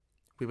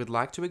We would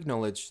like to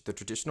acknowledge the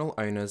traditional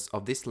owners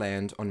of this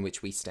land on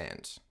which we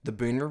stand, the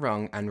Boon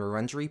Wurrung and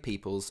Wurundjeri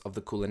peoples of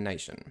the Kulin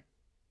Nation.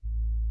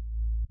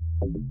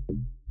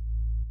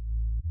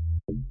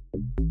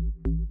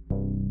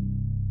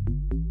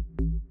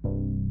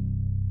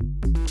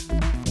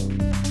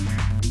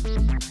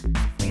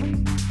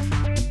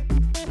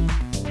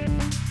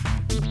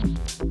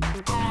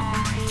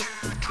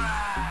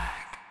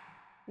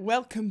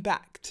 Welcome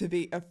back to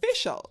the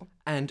official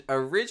And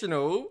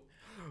original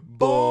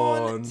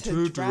Born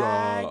to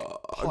Drag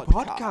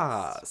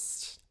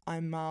podcast.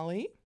 I'm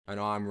Marley, And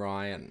I'm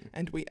Ryan.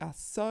 and we are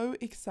so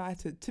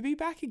excited to be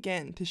back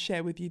again to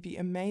share with you the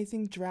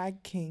amazing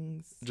drag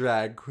kings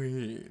Drag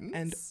queens.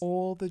 and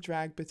all the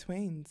drag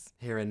betweens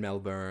Here in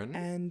Melbourne.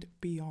 and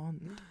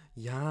beyond.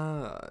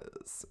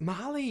 Yes.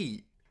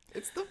 Marley,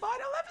 it's the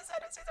final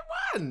episode of season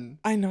 1.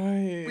 I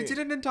know. We did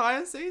an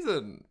entire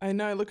season. I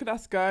know. Look at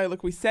us go.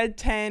 Look, we said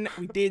 10,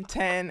 we did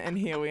 10, and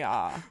here we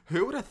are.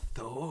 Who would have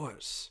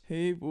thought?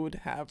 Who would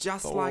have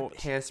Just thought? like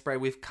Hairspray,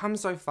 we've come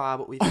so far,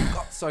 but we've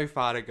got so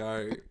far to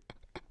go.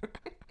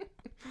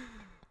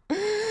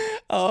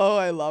 Oh,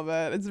 I love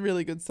it. It's a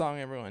really good song,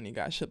 everyone. You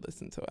guys should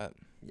listen to it.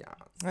 Yeah.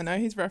 I know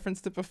he's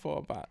referenced it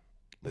before, but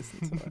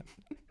listen to it.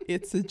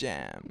 It's a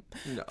jam.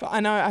 No. But I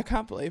know, I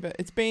can't believe it.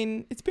 It's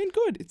been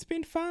good. It's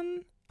been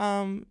fun.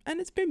 And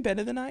it's been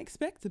better than I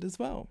expected as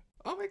well.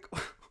 Oh my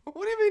god.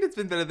 What do you mean it's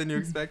been better than you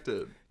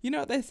expected? You know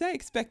what they say,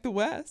 expect the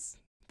worst.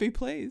 Be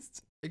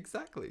pleased.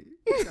 Exactly.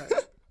 Yeah.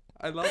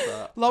 I love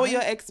that. Lower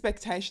your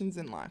expectations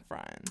in life,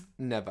 Ryan.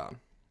 Never.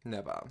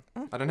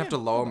 Oh, I don't have yeah, to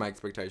lower never. my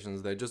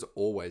expectations. They're just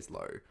always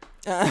low.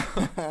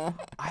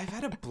 I've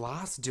had a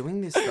blast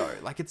doing this though.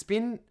 Like it's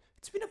been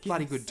a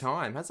bloody Yes. good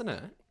time, hasn't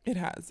it? It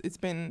has. It's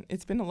been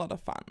a lot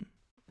of fun.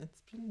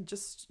 It's been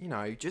just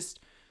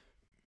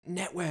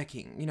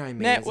networking. You know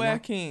me.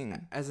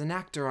 Networking. As an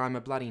actor, I'm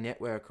a bloody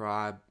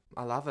networker.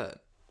 I love it.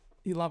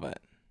 You love it.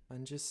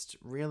 And just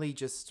really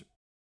just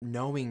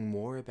knowing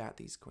more about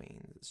these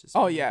queens. It's just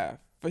Oh yeah,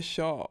 for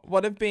sure.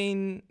 Not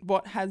in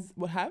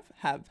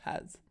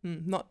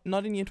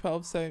year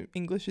 12, so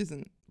English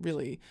isn't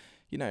really,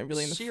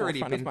 really in the She already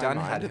forefront been of my done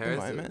mind had at the hers.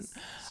 moment.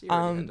 She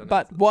already had done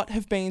But hers. what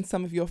have been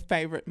some of your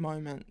favorite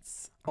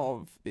moments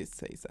of this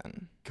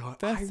season? God,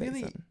 First I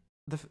really season.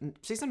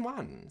 season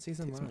one.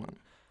 Season one.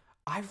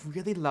 I've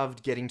really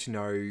loved getting to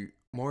know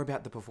more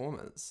about the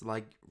performers,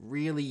 like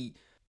really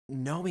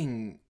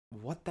knowing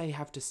what they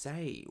have to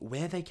say,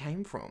 where they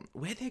came from,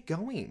 where they're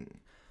going,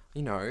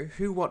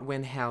 who, what,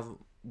 when, how,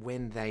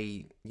 when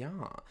they,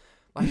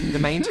 like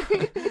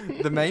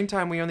the main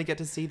time we only get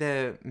to see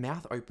their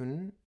mouth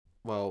open,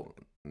 well,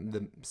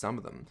 some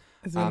of them,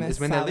 Is when is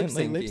when they're lip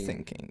silently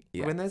syncing.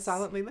 lip-syncing. When they're Yes.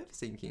 silently lip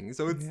syncing.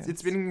 So it's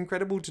Yes. been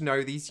incredible to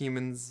know these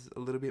humans a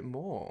little bit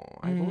more.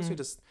 I've Mm. also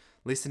just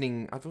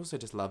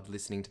loved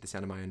listening to the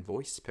sound of my own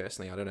voice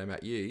personally. I don't know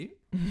about you.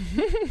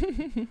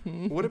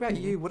 What about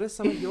you? What are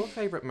some of your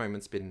favourite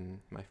moments been,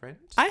 my friend?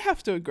 I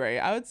have to agree.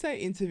 I would say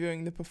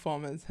interviewing the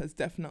performers has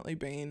definitely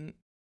been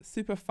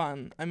super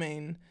fun. I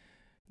mean,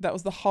 that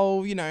was the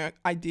whole,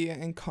 idea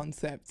and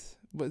concept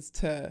was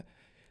to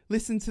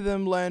listen to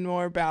them, learn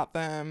more about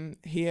them,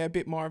 hear a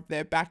bit more of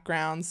their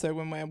background. So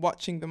when we're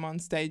watching them on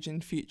stage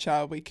in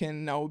future, we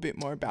can know a bit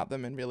more about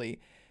them and really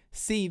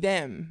see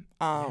them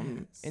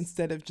Yes.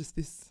 instead of just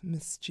this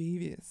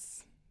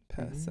mischievous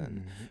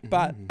person. Mm.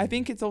 But I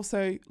think it's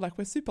also like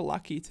we're super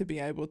lucky to be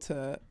able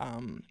to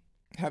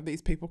have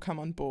these people come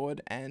on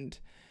board and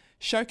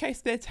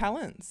showcase their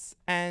talents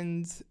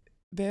and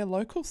their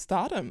local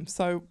stardom.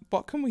 So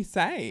what can we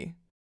say?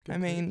 I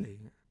mean,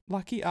 Completely.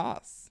 lucky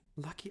us.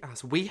 Lucky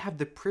us. We have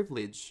the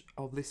privilege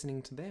of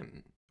listening to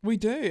them. We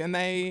do, and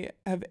they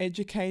have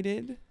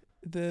educated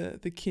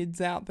the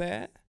kids out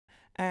there.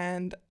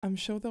 And I'm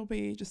sure there'll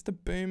be just a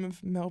boom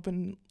of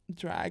Melbourne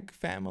drag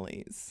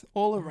families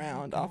all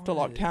around after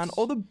God. lockdown.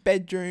 All the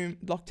bedroom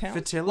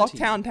Fertility.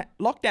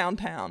 lockdown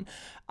town.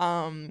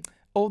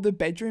 All the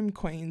bedroom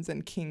queens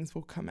and kings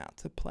will come out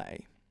to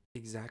play.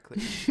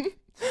 Exactly.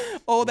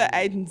 All the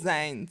Aiden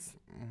Zanes.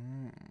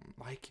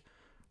 Like,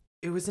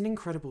 it was an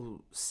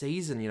incredible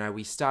season.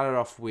 We started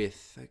off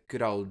with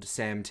good old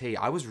Sam T.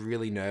 I was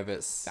really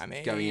nervous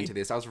Sammy. going into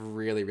this. I was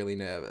really, really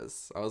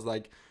nervous. I was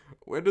like,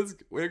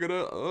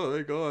 oh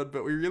my God.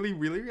 But we really,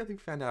 really, really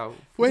found out.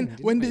 When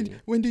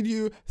did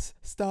you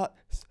start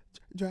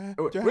drag?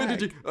 When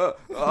did you?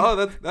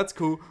 That's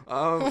cool.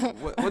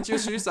 What's your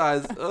shoe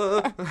size?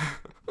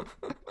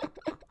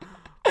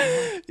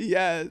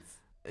 Yes.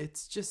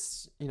 It's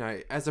just,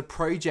 as a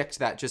project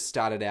that just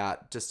started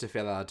out just to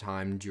fill our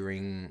time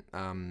during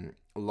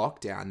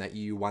lockdown, that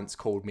you once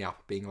called me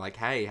up being like,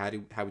 hey,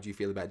 how would you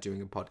feel about doing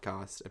a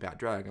podcast about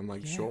drag? I'm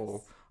like, Yes.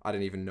 Sure. I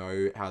don't even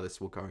know how this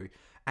will go.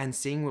 And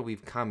seeing where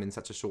we've come in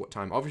such a short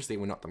time, obviously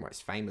we're not the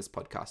most famous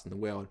podcast in the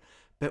world,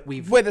 but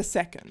We're the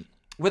second.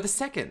 we're the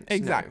second.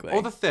 Exactly.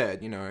 Or the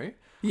third,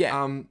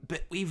 Yeah.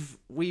 But it's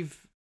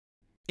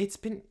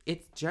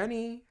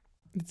journey.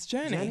 It's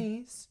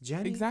journey.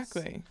 Journeys.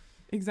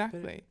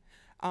 Exactly.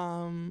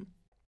 And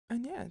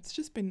yeah,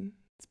 it's been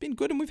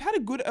good, and we've had a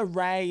good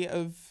array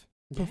of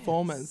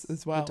performers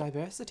as well. The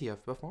diversity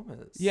of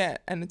performers. Yeah,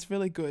 and it's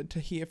really good to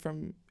hear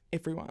from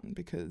everyone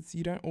because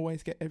you don't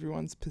always get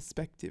everyone's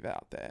perspective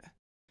out there.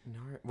 No.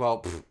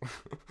 Well,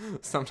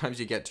 sometimes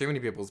you get too many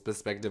people's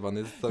perspective on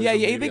this social Yeah,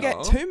 you media. either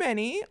get too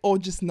many or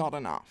just not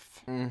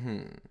enough.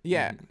 Mm-hmm.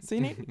 Yeah, so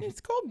you need,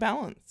 it's called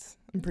balance,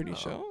 I'm pretty Oh.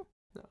 sure.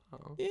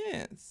 No.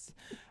 Yes.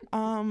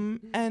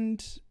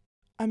 And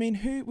I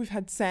mean, we've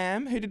had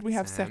Sam. Who did we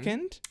have Sam.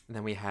 second? And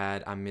then we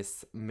had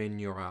Miss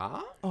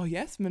Minura. Oh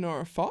yes,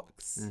 Minora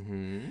Fox.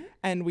 Mm-hmm.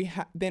 And we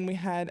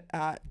had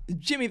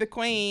Jimmy the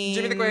Queen.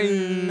 Jimmy the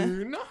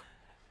Queen.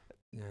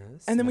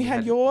 Yes. And then we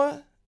had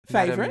your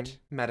favourite.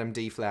 Madam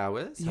D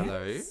Flowers.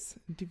 Hello. Yes.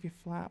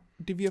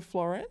 Divya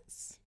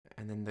Flores.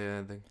 And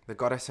then the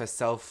goddess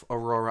herself,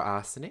 Aurora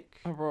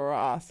Arsenic. Aurora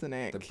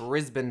Arsenic. The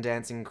Brisbane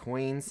dancing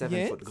queen, 7-foot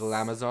Yes.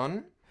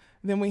 glamazon.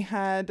 Then we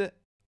had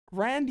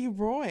Randy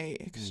Roy.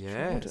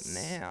 Extraordinaire.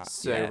 Yes.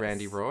 So Yes.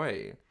 Randy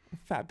Roy.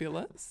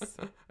 Fabulous.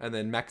 And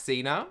then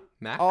Maxina.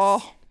 Max.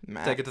 Oh,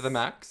 Max. Take it to the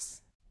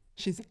max.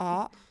 She's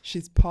art,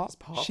 she's pop, She's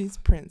pop. she's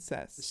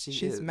princess. She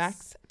she's is.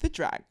 Max the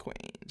drag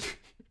queen.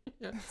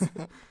 Yes.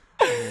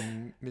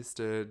 And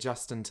Mr.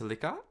 Justin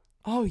Talika.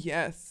 Oh,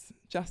 yes.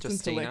 Justin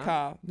Justina.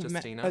 Talika.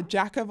 Justina. A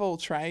jack of all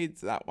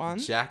trades, that one.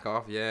 Jack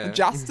off, yeah. A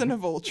Justin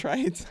of all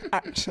trades,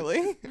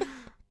 actually.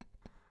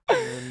 And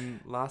then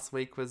last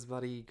week was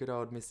bloody good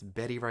old Miss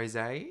Betty Rose.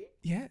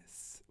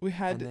 Yes. We And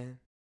had... then,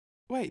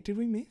 Wait, did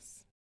we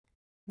miss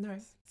no,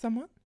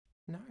 someone?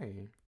 no.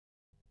 7.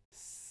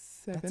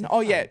 That's it,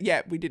 Oh, fine.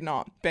 yeah, we did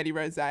not. Betty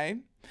Rose. Yeah.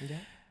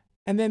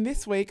 And then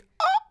this week,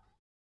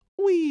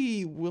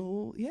 we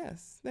will,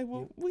 yes, they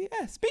will,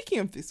 speaking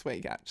of this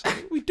week,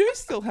 actually, we do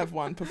still have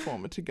one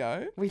performer to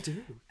go, We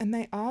do. and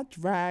they are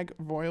drag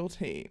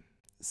royalty.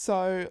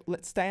 So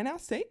let's stay in our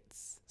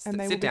seats, and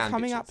they will Sit be down,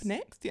 coming up bitches.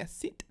 next. Yes,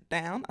 sit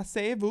down,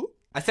 asseyez-vous,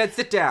 I said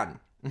sit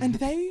down. and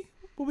they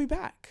will be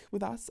back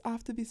with us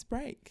after this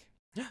break.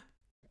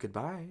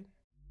 Goodbye.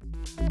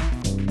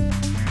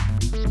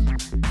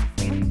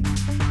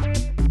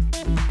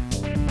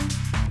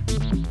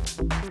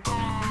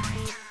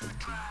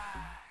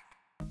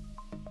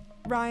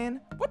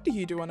 Ryan, what do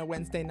you do on a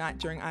Wednesday night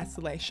during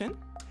isolation?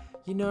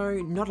 You know,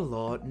 not a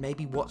lot.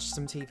 Maybe watch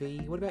some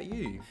TV. What about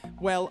you?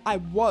 Well, I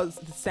was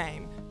the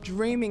same,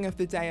 dreaming of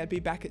the day I'd be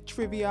back at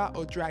trivia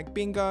or drag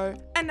bingo,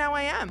 and now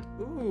I am.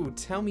 Ooh,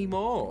 tell me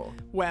more.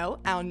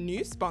 Well, our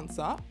new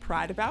sponsor,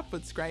 Pride About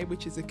Footscray,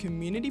 which is a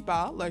community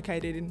bar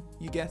located in,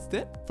 you guessed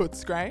it,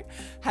 Footscray,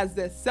 has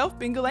their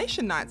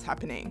self-bingolation nights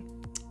happening.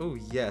 Oh,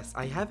 yes,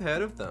 I have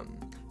heard of them.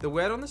 The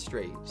word on the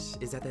street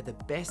is that they're the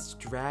best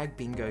drag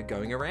bingo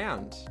going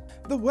around.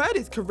 The word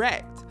is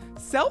correct.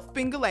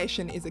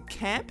 Self-Bingolation is a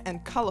camp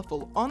and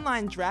colourful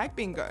online drag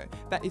bingo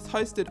that is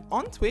hosted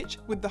on Twitch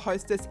with the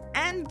hostess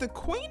and the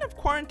queen of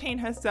quarantine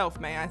herself,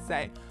 may I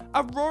say,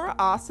 Aurora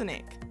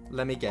Arsenic.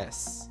 Let me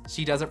guess.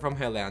 She does it from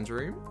her lounge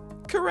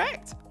room?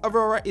 Correct.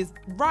 Aurora is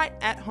right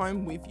at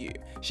home with you.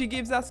 She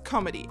gives us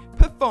comedy,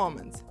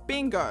 performance,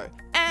 bingo,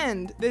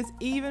 and there's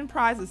even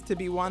prizes to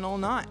be won all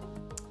night.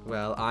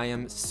 Well, I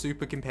am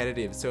super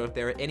competitive, so if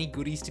there are any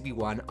goodies to be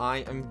won, I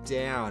am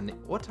down.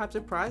 What types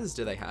of prizes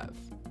do they have?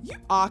 You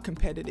are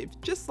competitive,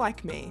 just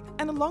like me.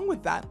 And along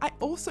with that, I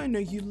also know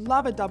you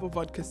love a double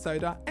vodka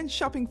soda and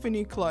shopping for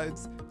new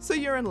clothes. So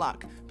you're in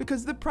luck,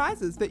 because the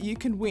prizes that you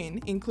can win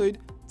include...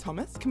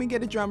 Thomas, can we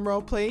get a drum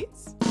roll,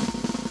 please?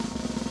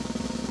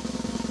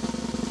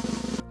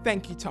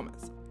 Thank you,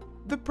 Thomas.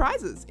 The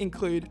prizes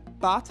include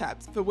bar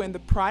tabs for when the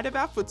Pride of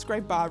Our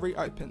Footscray bar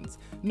reopens,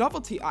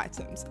 novelty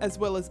items, as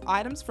well as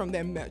items from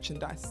their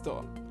merchandise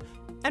store.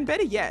 And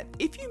better yet,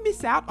 if you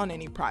miss out on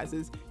any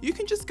prizes, you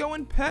can just go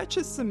and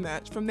purchase some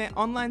merch from their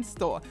online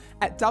store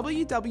at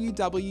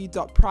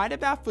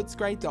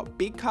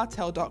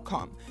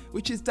www.prideofourscray.bigcartel.com,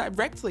 which is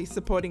directly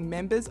supporting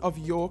members of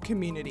your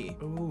community.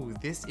 Ooh,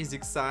 this is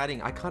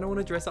exciting. I kind of want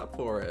to dress up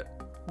for it.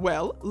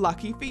 Well,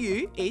 lucky for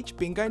you, each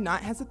bingo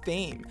night has a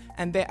theme,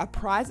 and there are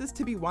prizes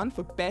to be won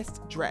for best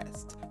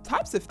dressed.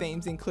 Types of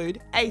themes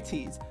include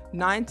 80s,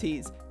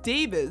 90s,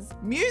 divas,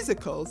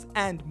 musicals,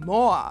 and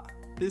more.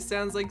 This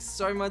sounds like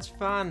so much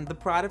fun. The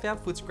Pride of Our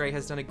Footscray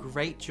has done a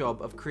great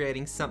job of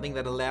creating something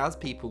that allows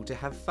people to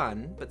have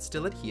fun, but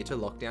still adhere to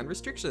lockdown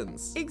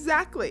restrictions.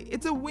 Exactly.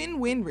 It's a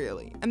win-win,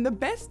 really. And the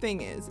best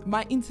thing is,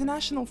 my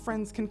international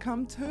friends can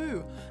come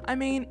too. I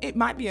mean, it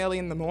might be early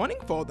in the morning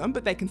for them,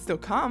 but they can still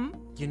come.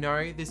 You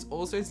know, this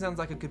also sounds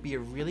like it could be a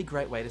really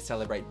great way to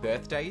celebrate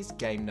birthdays,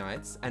 game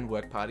nights, and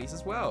work parties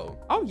as well.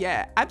 Oh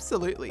yeah,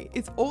 absolutely.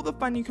 It's all the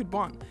fun you could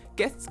want.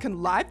 Guests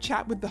can live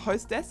chat with the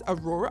hostess,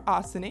 Aurora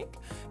Arsenic.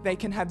 They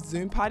can have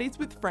Zoom parties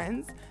with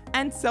friends,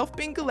 and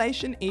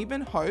Self-Bingolation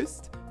even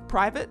host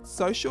private,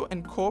 social,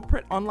 and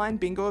corporate online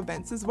bingo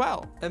events as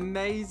well.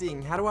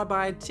 Amazing. How do I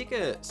buy a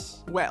ticket?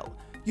 Well,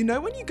 you know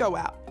when you go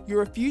out,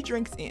 you're a few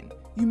drinks in.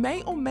 You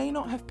may or may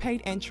not have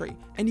paid entry,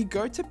 and you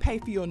go to pay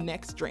for your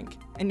next drink,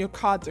 and your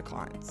card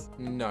declines.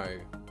 No.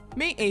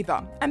 Me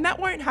either, and that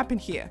won't happen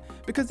here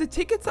because the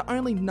tickets are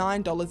only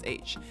 $9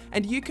 each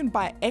and you can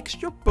buy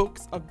extra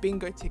books of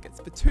bingo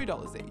tickets for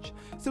 $2 each.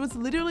 So it's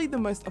literally the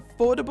most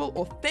affordable,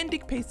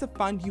 authentic piece of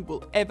fun you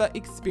will ever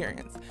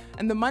experience,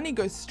 and the money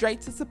goes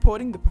straight to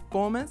supporting the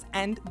performers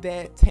and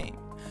their team.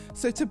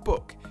 So to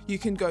book, you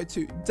can go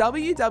to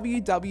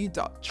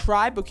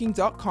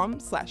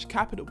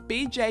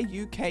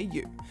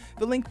www.trybooking.com/BJUKU.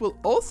 The link will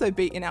also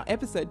be in our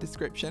episode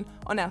description,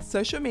 on our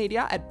social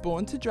media at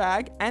Born to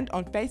Drag, and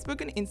on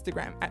Facebook and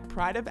Instagram at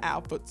Pride of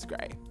Our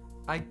Footscray.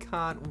 I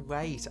can't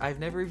wait. I've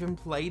never even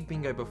played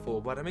bingo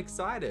before, but I'm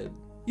excited.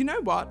 You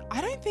know what?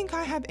 I don't think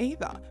I have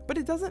either, but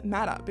it doesn't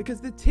matter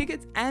because the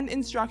tickets and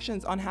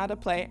instructions on how to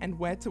play and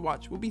where to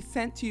watch will be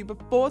sent to you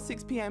before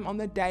 6 p.m. on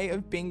the day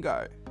of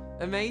bingo.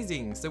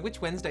 Amazing. So which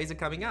Wednesdays are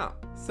coming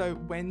up? So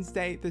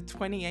Wednesday the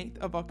 28th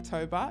of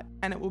October,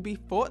 and it will be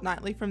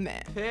fortnightly from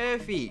there.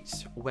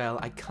 Perfect. Well,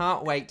 I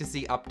can't wait to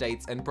see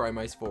updates and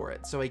promos for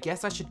it. So I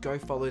guess I should go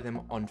follow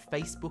them on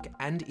Facebook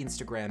and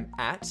Instagram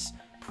at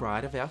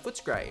Pride of Our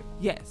Footscray.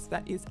 Yes,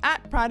 that is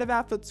at Pride of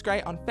Our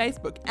Footscray on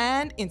Facebook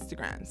and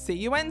Instagram. See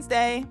you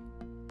Wednesday.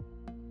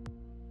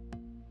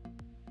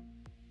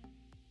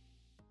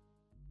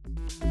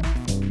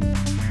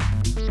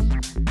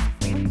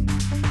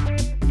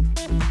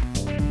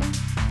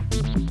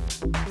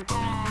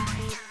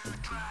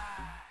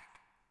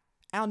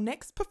 Our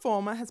next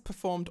performer has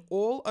performed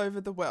all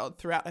over the world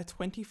throughout a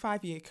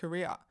 25-year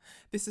career.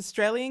 This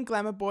Australian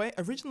glamour boy,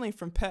 originally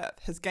from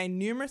Perth, has gained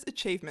numerous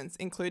achievements,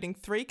 including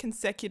 3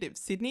 consecutive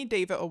Sydney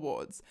Diva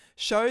Awards,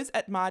 shows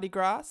at Mardi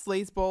Gras,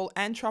 Sleazeball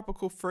and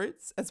Tropical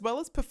Fruits, as well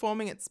as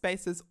performing at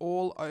spaces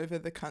all over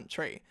the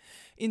country.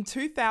 In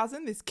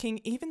 2000, this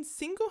king even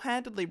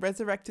single-handedly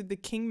resurrected the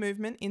King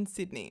movement in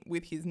Sydney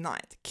with his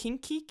night,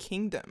 Kinky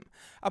Kingdom,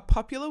 a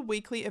popular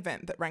weekly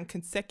event that ran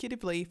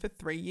consecutively for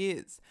 3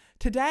 years.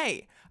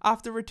 Today,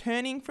 after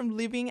returning from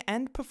living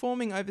and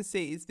performing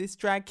overseas, this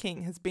drag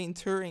king has been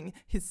touring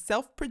his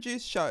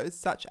self-produced shows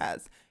such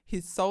as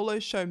his solo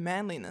show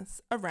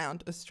Manliness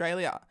around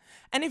Australia.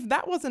 And if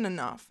that wasn't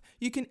enough,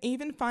 you can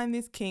even find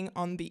this king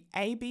on the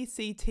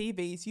ABC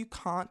TV's You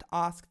Can't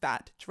Ask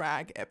That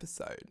drag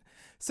episode.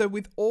 So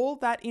with all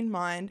that in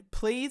mind,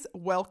 please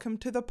welcome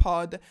to the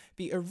pod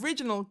the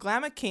original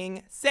glamour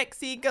king,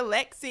 Sexy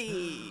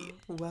Galexi.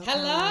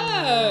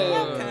 Hello.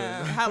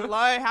 Welcome.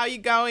 Hello, how are you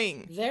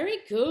going? Very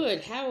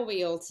good. How are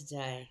we all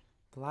today?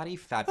 Bloody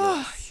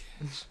fabulous.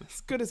 As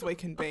good as we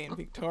can be in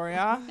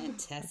Victoria.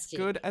 Fantastic.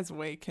 Good as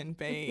we can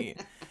be.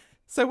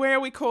 So where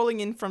are we calling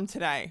in from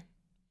today?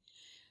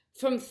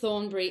 From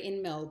Thornbury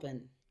in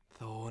Melbourne.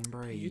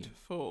 Thornbury.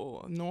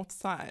 Beautiful. North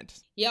side.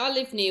 Yeah, I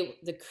live near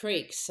the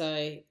creek,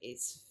 so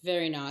it's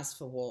very nice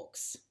for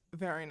walks.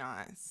 Very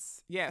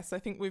nice. Yes, I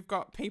think we've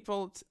got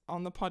people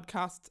on the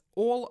podcast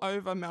all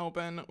over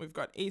Melbourne. We've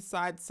got east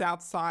side,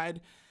 south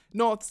side,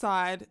 north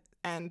side,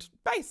 and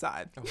bay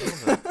side.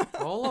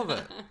 All of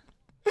it.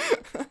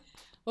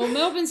 Well,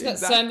 Melbourne's got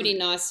Exactly. so many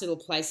nice little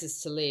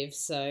places to live,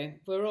 so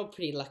we're all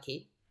pretty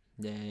lucky.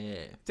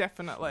 Yeah.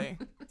 Definitely.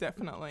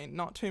 Definitely.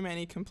 Not too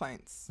many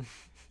complaints.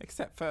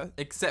 Except for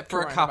A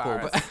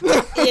couple. But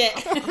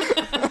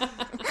Yeah.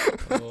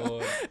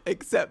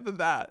 except for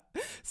that.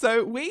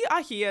 So we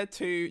are here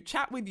to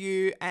chat with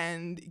you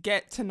and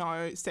get to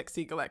know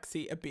Sexy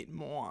Galexi a bit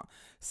more.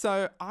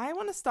 So I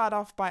want to start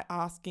off by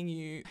asking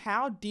you,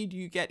 how did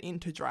you get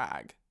into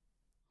drag?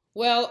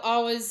 Well, I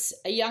was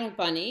a young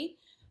bunny.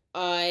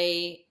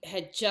 I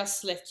had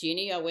just left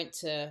uni. I went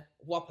to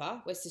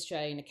WAPA, West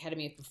Australian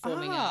Academy of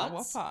Performing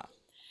Arts. Whopper.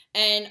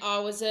 And I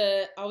was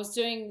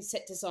doing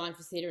set design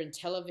for theatre and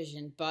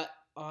television, but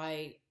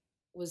I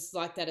was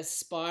like that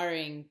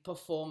aspiring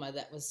performer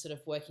that was sort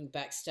of working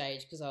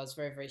backstage because I was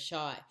very, very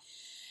shy.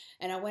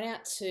 And I went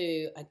out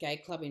to a gay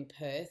club in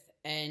Perth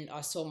and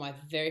I saw my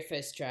very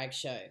first drag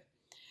show.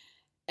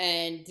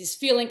 And this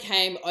feeling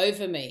came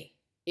over me.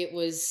 It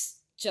was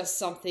just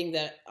something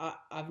that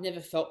I've never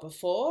felt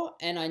before.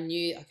 And I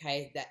knew,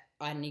 okay, that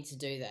I need to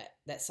do that.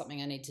 That's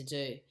something I need to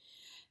do.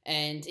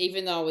 And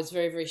even though I was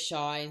very, very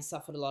shy and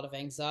suffered a lot of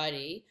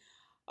anxiety,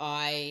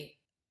 I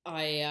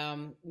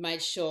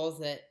made sure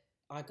that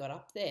I got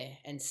up there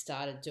and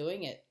started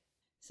doing it.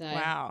 So,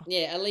 Wow.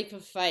 yeah, a leap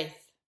of faith.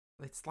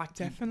 it's like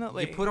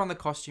Definitely. You put on the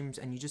costumes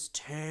and you just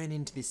turn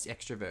into this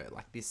extrovert,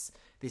 like this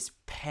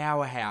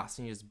powerhouse,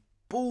 and you just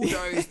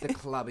bulldoze the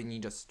club, and you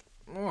just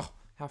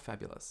how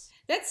fabulous.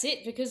 That's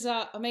it, because,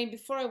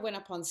 before I went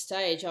up on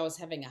stage, I was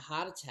having a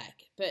heart attack.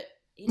 But,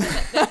 you know,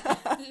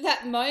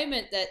 that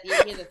moment that you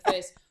hear the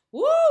first,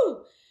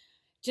 woo,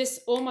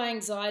 just all my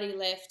anxiety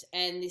left,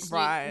 and this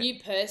new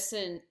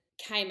person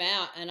came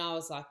out, and I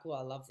was like, well,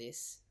 I love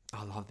this.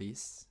 I love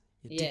this.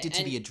 You're Yeah, addicted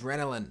to the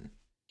adrenaline.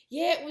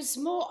 Yeah, it was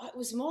more I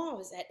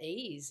was at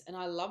ease, and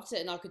I loved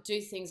it, and I could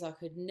do things I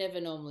could never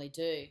normally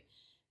do.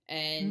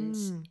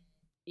 And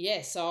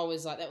yeah, so I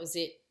was like, that was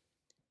it.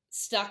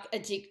 Stuck,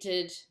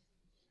 addicted.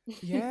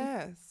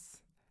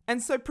 Yes.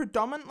 And so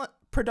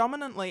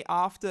predominantly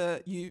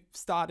after you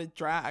started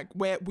drag,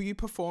 where were you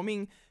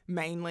performing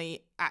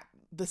mainly at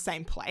the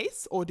same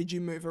place, or did you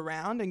move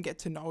around and get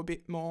to know a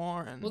bit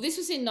more? And Well, this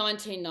was in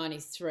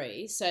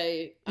 1993. So,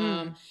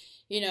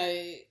 you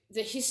know,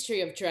 the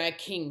history of drag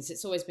kings,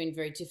 it's always been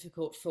very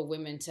difficult for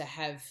women to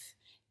have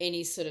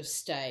any sort of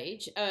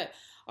stage.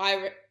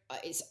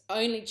 It's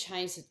only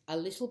changed a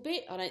little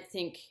bit. I don't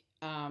think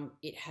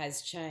it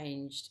has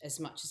changed as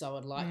much as I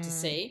would like to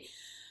see.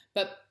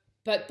 But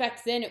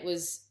back then it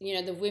was, you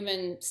know, the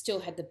women still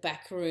had the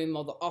back room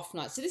or the off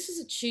night. So this was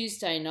a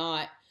Tuesday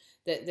night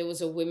that there was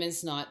a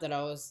women's night that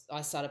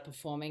I started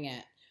performing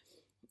at.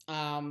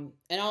 And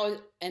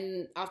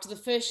after the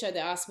first show, they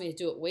asked me to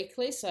do it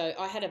weekly. So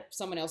I had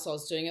someone else I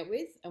was doing it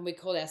with, and we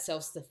called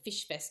ourselves the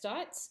Fish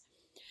Festites.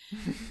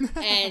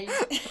 And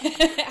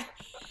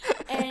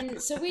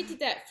and so we did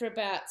that for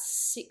about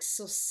 6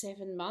 or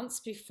 7 months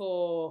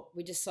before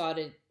we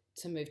decided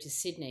to move to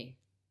Sydney.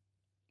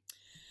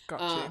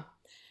 Gotcha.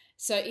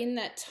 So in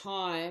that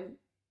time,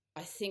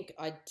 I think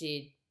I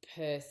did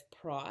Perth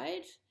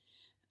Pride.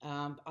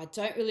 I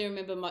don't really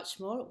remember much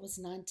more. It was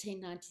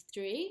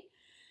 1993.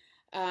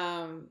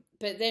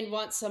 But then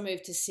once I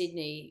moved to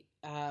Sydney,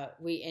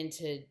 we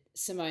entered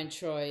Simone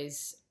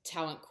Troy's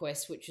Talent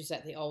Quest, which was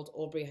at the old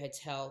Albury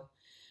Hotel,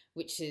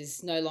 which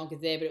is no longer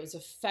there, but it was a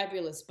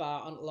fabulous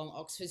bar along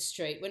Oxford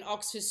Street, when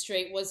Oxford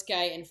Street was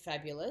gay and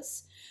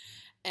fabulous.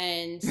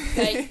 And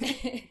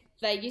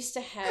they used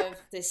to have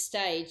the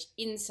stage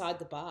inside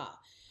the bar.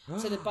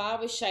 So the bar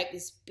was shaped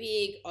this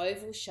big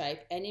oval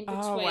shape, and in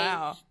between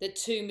the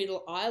two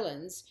middle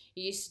islands,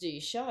 you used to do your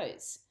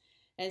shows.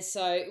 And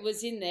so it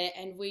was in there,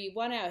 and we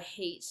won our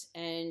heat,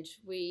 and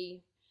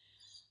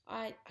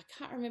I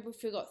can't remember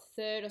if we got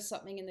third or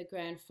something in the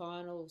grand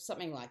final,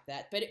 something like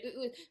that. But it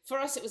was, for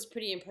us, it was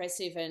pretty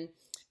impressive, and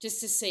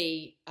just to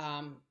see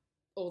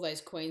all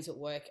those queens at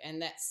work.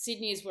 And that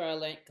Sydney is where I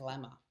learnt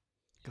glamour.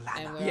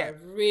 And where I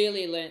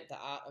really learnt the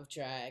art of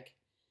drag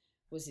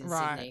was in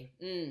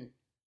Sydney.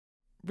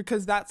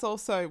 Because that's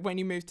also when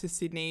you moved to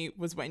Sydney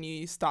was when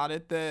you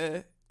started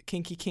the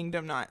Kinky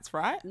Kingdom nights,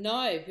 right?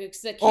 No,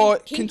 because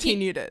the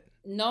continued it.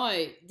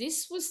 No,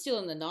 this was still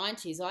in the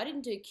 90s. I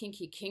didn't do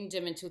Kinky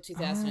Kingdom until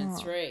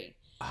 2003.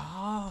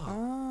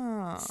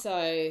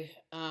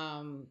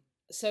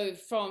 So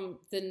from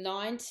the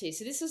 90s,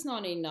 so this was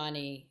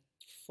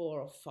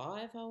 1994 or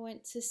 5, I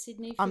went to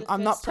Sydney for the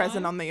I'm not first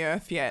present time. on the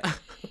earth yet.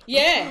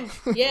 Yeah.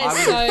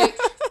 So,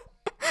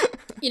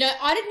 you know,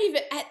 I didn't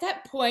even, at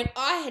that point,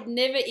 I had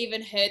never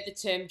even heard the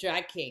term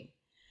drag king.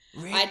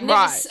 Really? I'd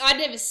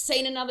never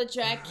seen another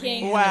drag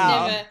king. Wow.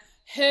 I'd never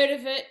heard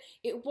of it.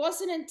 It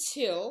wasn't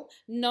until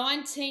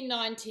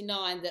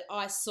 1999 that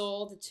I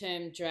saw the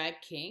term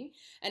drag king,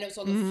 and it was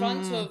on the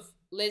front of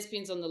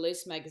Lesbians on the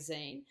Loose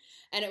magazine,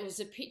 and it was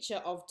a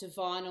picture of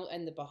Divinal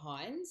and the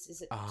Behinds.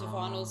 Is it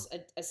Divinal's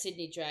a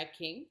Sydney drag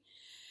king?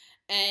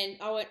 And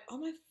I went, oh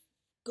my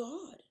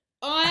God,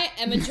 I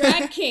am a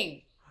drag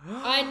king.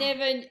 I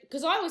never,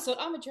 because I always thought,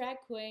 I'm a drag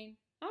queen.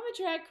 I'm a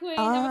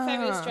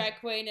fabulous drag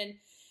queen. And,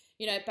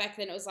 you know, back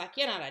then it was like,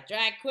 you're not a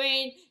drag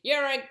queen,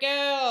 you're a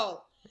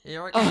girl. And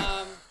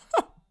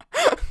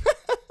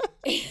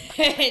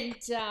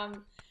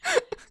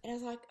I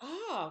was like,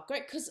 oh,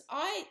 great. Because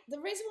the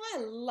reason why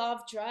I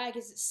love drag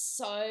is it's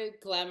so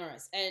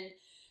glamorous. And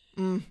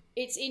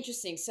it's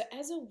interesting. So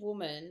as a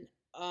woman,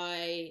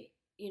 I,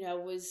 you know,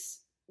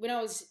 when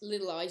I was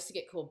little, I used to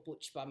get called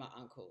Butch by my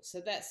uncle. So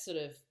that sort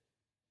of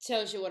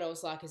tells you what I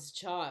was like as a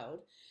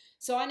child.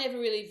 So I never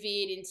really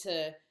veered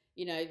into,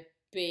 you know,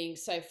 being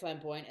so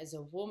flamboyant as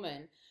a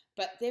woman.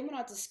 But then when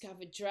I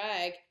discovered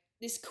drag,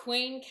 this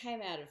queen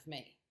came out of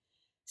me.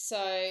 So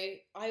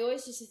I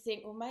always used to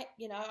think, well, mate,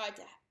 you know, I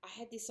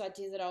had this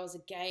idea that I was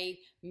a gay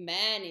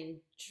man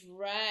in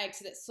drag.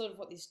 So that's sort of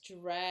what this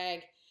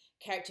drag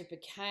character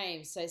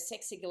became. So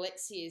Sexy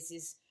Galaxia is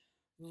this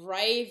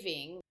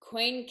raving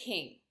queen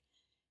king.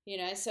 You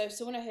know, so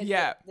when I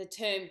heard the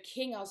term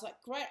king, I was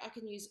like, great, I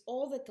can use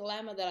all the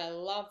glamour that I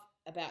love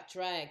about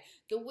drag,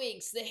 the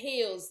wigs, the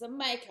heels, the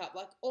makeup,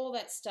 like all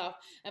that stuff,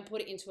 and put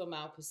it into a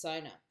male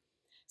persona.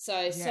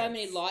 So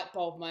many light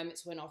bulb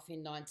moments went off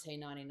in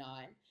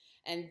 1999.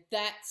 And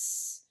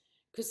that's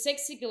because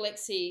Sexy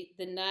Galaxia,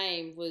 the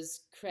name was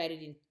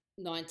created in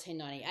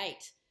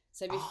 1998.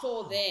 So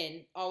before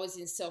then, I was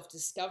in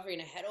self-discovery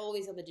and I had all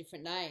these other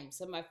different names.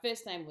 So my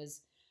first name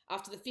was,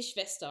 after the Fish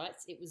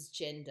Vestites, it was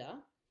Gender.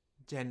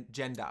 Gender.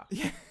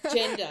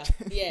 Gender,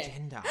 yeah.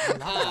 Gender. I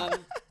love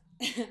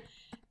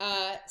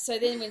that. So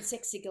then when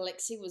Sexy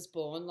Galaxia was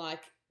born,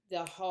 like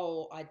the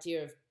whole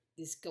idea of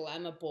this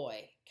glamour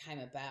boy came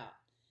about.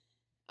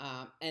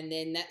 And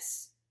then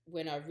that's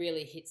when I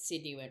really hit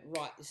Sydney, went,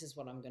 right, this is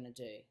what I'm going to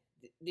do.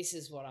 This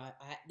is what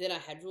then I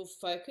had real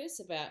focus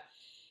about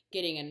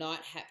getting a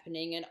night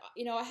happening. And,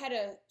 you know, I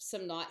had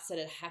some nights that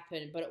had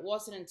happened, but it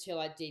wasn't until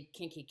I did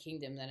Kinky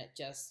Kingdom that it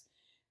just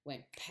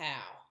went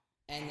pow.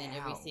 And then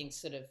everything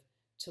sort of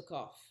took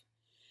off.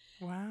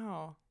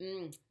 Wow.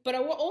 But I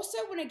also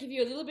want to give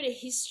you a little bit of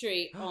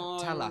history on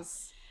Tell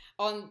us.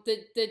 On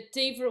the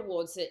Diva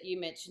Awards that you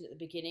mentioned at the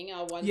beginning.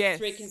 I won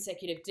 3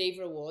 consecutive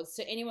Diva Awards.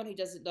 So anyone who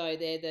doesn't know,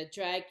 they're the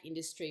Drag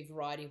Industry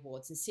Variety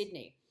Awards in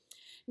Sydney.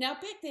 Now,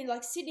 back then,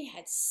 like Sydney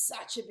had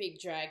such a big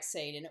drag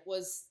scene, and it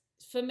was,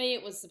 for me,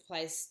 it was the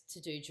place to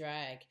do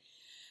drag.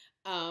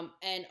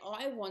 And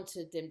I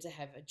wanted them to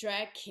have a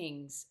Drag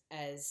Kings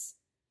as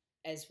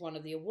one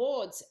of the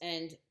awards,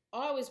 and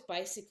I was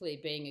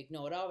basically being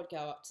ignored. I would go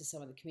up to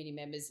some of the committee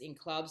members in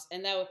clubs,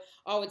 and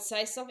I would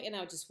say something, and they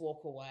would just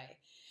walk away.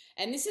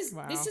 And this is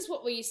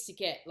what we used to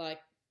get. Like,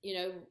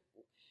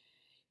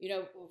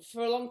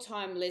 for a long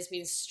time,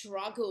 lesbians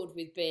struggled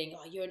with being,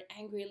 oh, you're an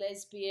angry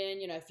lesbian.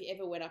 If you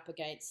ever went up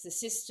against the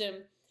system.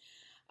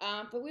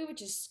 But we were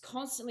just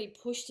constantly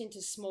pushed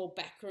into small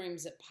back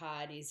rooms at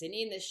parties and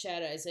in the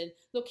shadows. And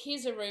look,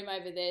 here's a room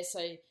over there,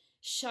 so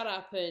shut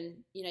up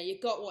and, you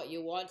got what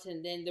you want,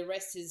 and then the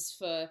rest is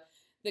for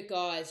the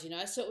guys,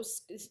 So it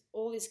was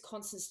all this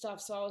constant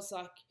stuff. So I was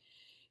like,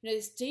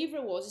 this Diva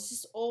Awards, it's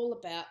just all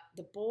about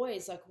the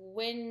boys. Like,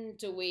 when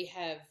do we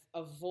have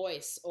a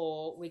voice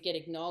or we get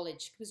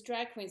acknowledged? Because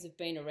drag queens have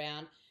been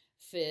around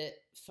for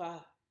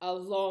a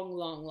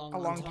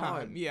long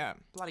time. Yeah.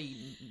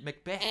 Bloody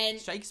Macbeth, and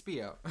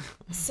Shakespeare.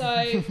 So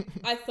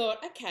I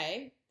thought,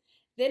 okay,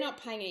 they're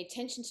not paying any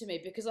attention to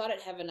me because I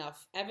don't have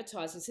enough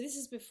advertising. So this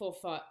is before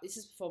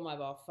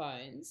mobile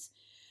phones.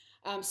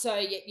 So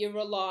you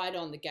relied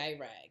on the gay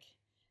rag.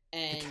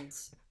 And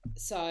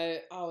so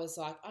I was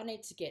like, I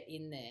need to get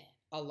in there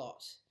a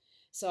lot.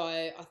 So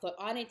I thought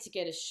I need to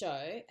get a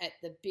show at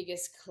the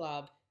biggest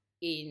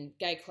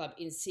gay club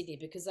in Sydney,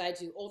 because they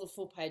do all the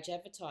full page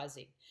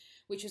advertising,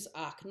 which was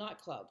Arc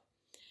Nightclub.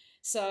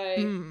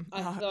 So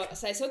I thought,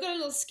 so I got a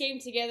little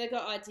scheme together,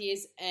 got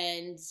ideas,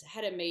 and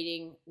had a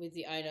meeting with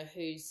the owner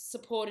who's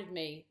supported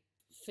me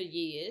for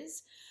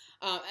years.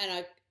 And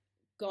I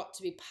got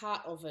to be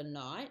part of a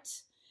night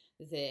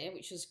there,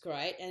 which was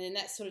great. And then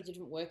that sort of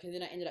didn't work. And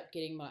then I ended up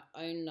getting my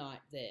own night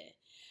there.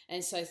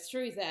 And so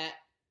through that,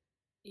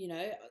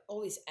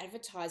 all this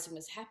advertising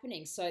was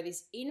happening. So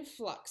this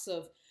influx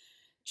of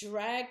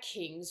drag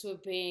kings were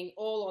being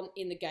all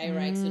in the gay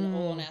rags and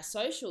all on our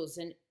socials,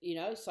 and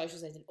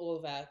socials and all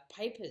of our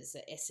papers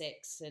at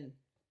SX, and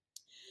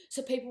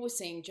so people were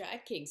seeing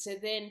drag kings. So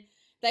then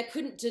they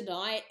couldn't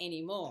deny it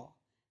anymore.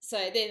 So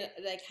then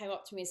they came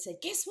up to me and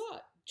said, "Guess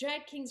what?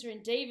 Drag kings are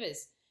in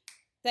Divas.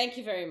 Thank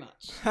you very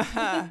much."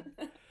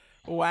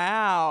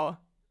 Wow.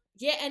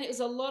 Yeah, and it was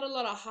a lot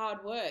of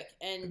hard work,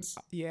 and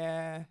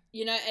yeah,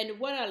 and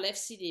when I left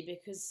Sydney,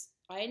 because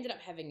I ended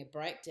up having a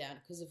breakdown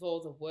because of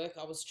all the work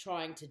I was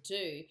trying to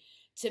do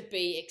to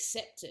be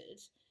accepted.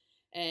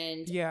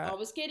 And I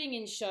was getting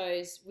in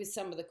shows with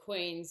some of the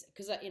queens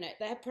because, they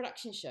have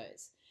production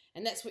shows.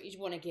 And that's what you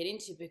want to get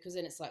into, because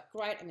then it's like,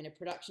 great, I'm in a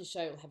production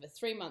show. It'll have a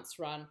 3 months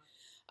run.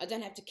 I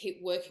don't have to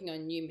keep working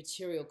on new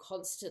material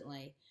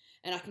constantly.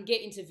 And I can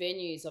get into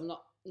venues I'm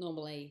not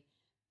normally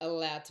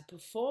allowed to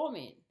perform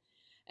in.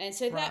 And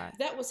so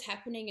that was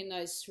happening in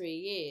those 3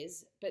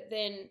 years. But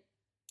then,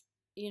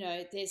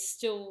 there's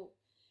still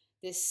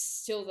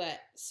that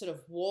sort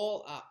of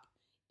wall up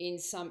in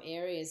some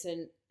areas.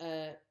 And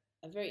a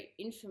very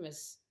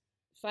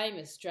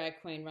famous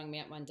drag queen rang me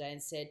up one day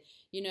and said,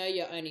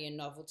 you're only a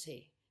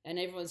novelty and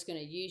everyone's going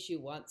to use you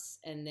once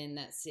and then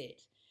that's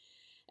it.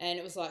 And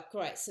it was like,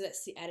 great, so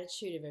that's the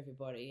attitude of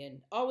everybody.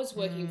 And I was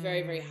working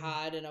very, very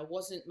hard, and I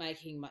wasn't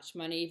making much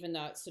money, even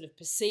though it's sort of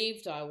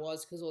perceived I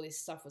was, because all this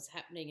stuff was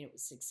happening and it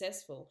was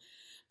successful.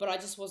 But I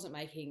just wasn't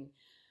making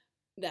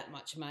that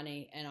much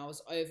money, and I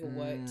was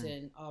overworked,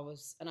 and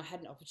I had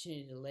an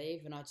opportunity to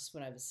leave, and I just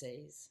went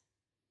overseas.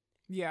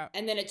 Yeah.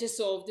 And then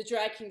the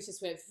drag kings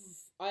just went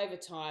over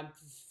time,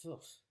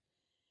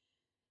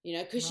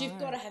 because you've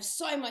got to have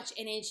so much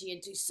energy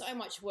and do so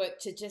much work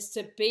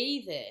to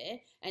be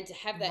there and to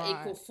have that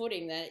equal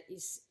footing that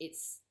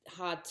it's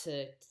hard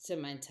to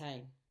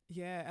maintain.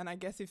 Yeah, and I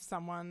guess if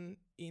someone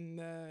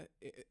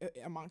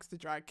amongst the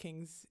drag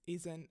kings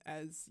isn't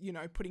as,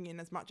 putting in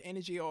as much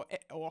energy or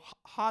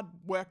hard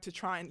work to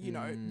try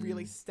and,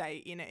 really stay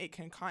in it, it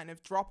can kind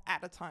of drop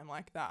at a time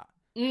like that.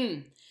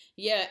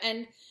 Yeah,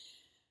 and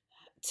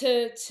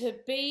to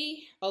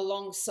be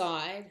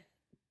alongside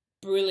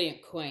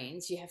brilliant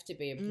queens, you have to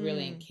be a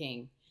brilliant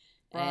king.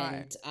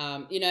 Right.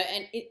 And,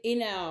 and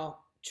in our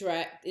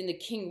drag, in the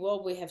king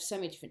world, we have so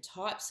many different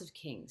types of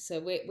kings. So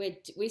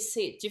we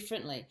see it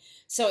differently.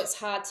 So it's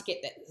hard to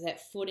get that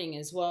footing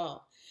as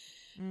well,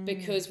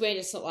 because we're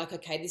just not like,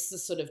 okay, this is the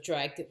sort of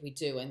drag that we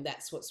do and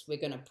that's what we're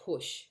going to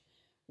push.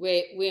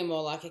 We're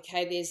more like,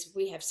 okay,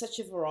 we have such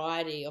a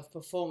variety of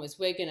performers.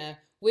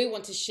 We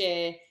want to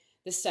share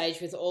the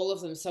stage with all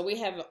of them. So we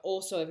have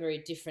also a very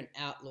different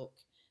outlook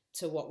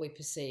to what we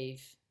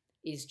perceive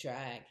is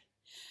drag,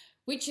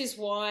 which is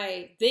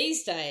why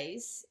these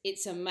days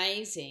it's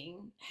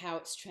amazing how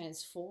it's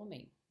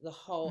transforming the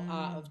whole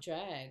art of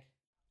drag.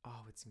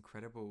 Oh, it's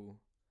incredible.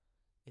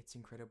 It's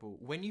incredible.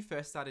 When you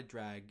first started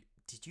drag,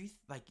 did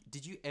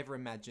you ever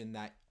imagine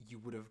that you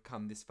would have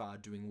come this far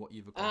doing what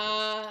you've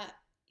accomplished?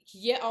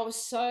 Yeah, I was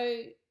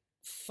so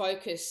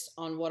focused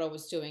on what I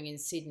was doing in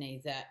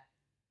Sydney that,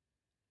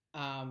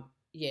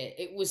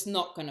 it was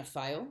not going to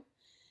fail.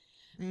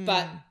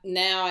 But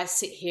now I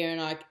sit here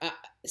and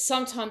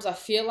sometimes I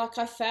feel like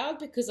I failed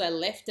because I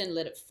left and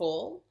let it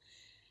fall.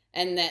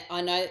 and that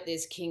I know that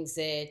there's kings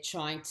there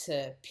trying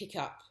to pick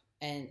up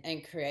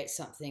and create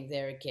something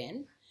there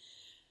again.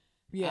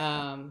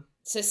 Yeah.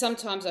 So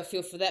sometimes I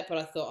feel for that, but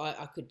I thought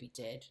I could be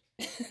dead.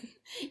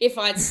 If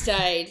I'd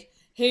stayed,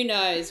 who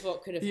knows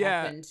what could have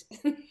happened.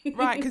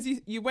 Right, because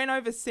you went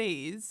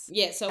overseas.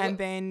 Yeah, so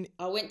then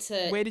I went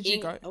to where did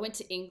you go? I went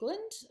to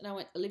England, and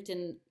I lived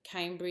in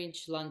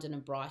Cambridge, London,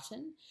 and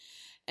Brighton,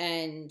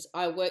 and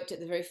I worked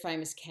at the very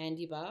famous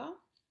Candy Bar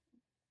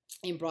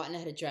in Brighton. I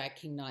had a drag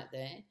king night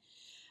there.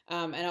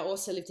 And I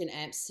also lived in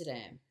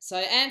Amsterdam. So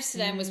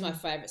Amsterdam was my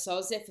favourite. So I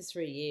was there for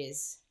 3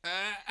 years.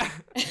 I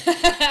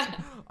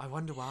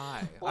wonder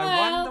why. I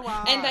wonder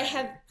why. And they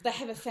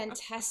have a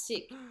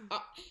fantastic,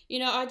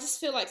 I just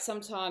feel like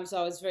sometimes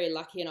I was very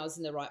lucky and I was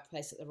in the right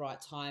place at the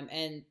right time.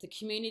 And the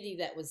community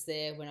that was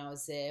there when I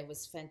was there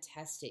was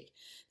fantastic.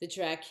 The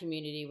drag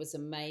community was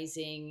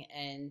amazing.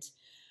 And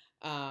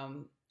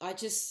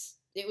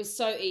it was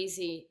so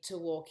easy to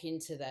walk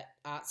into that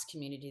arts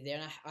community there.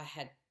 And I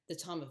had the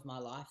time of my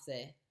life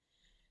there.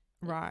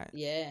 Right.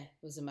 Yeah,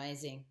 it was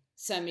amazing.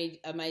 So many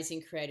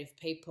amazing creative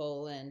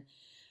people, and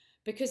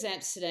because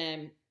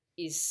Amsterdam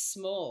is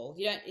small,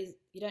 you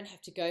don't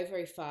have to go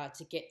very far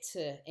to get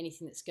to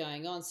anything that's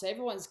going on. So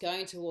everyone's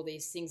going to all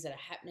these things that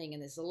are happening,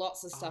 and there's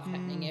lots of stuff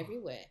happening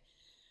everywhere.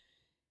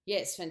 Yeah,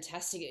 it's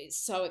fantastic. It's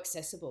so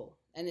accessible,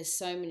 and there's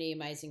so many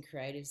amazing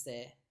creatives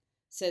there.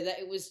 So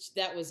that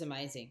was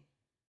amazing.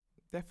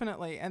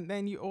 Definitely. And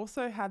then you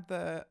also had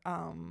the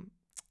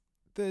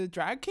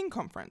Drag King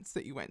conference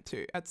that you went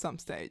to at some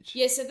stage.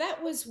 Yeah, so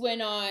that was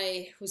when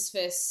I was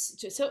first...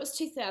 So it was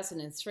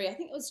 2003. I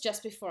think it was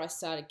just before I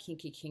started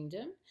Kinky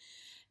Kingdom.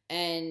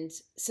 And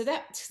so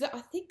I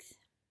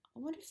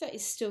wonder if that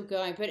is still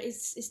going, but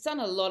it's done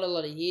a lot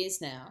of years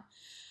now.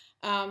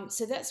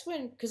 So that's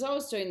when... Because I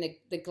was doing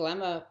the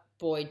Glamour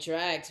Boy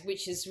drags,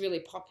 which is really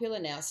popular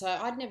now. So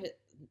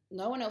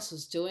no one else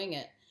was doing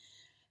it.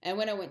 And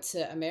when I went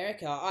to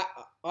America,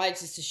 I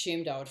just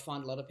assumed I would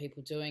find a lot of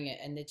people doing it,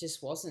 and there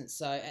just wasn't.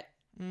 So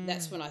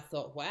that's when I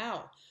thought,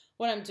 wow,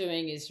 what I'm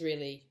doing is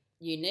really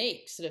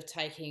unique, sort of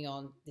taking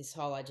on this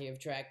whole idea of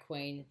drag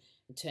queen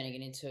and turning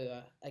it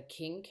into a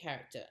king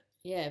character.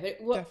 Yeah,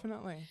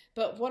 definitely.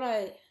 But what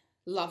I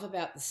love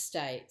about the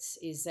States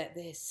is that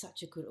they're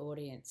such a good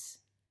audience.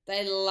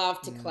 They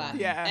love to clap,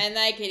 and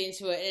they get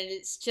into it, and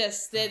it's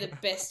just, they're the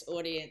best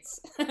audience.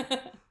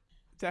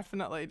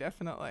 Definitely.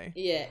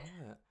 Yeah.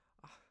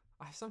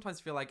 I sometimes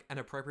feel like an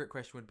appropriate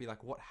question would be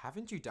like, what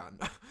haven't you done?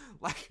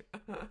 Like,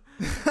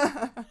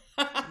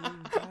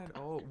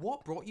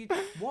 what brought you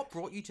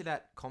to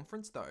that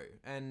conference though?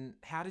 And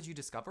how did you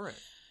discover it?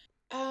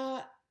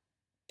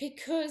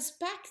 Because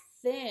back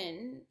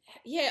then,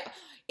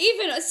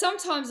 even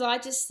sometimes I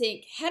just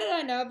think, how did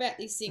I know about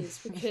these things?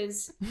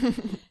 Because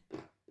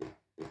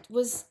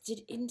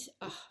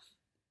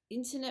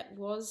internet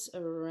was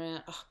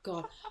around. Oh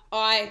God,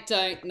 I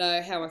don't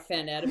know how I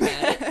found out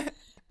about it.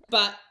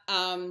 But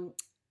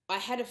I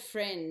had a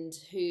friend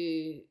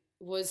who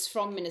was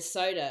from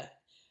Minnesota,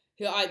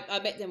 who I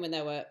met them when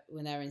they were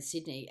in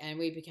Sydney, and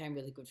we became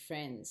really good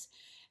friends.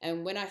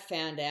 And when I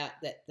found out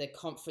that the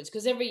conference,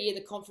 because every year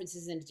the conference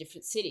is in a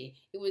different city,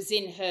 it was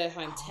in her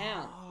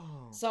hometown.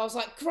 Oh. So I was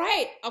like,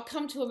 great, I'll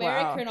come to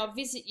America and I'll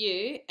visit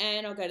you,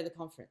 and I'll go to the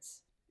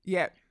conference.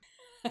 Yeah.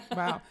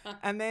 Wow.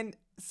 And then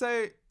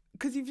so.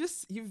 Because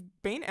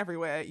you've been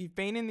everywhere. You've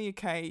been in the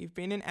UK. You've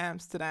been in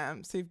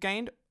Amsterdam. So you've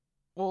gained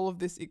all of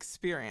this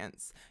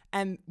experience.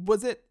 And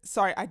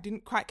I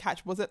didn't quite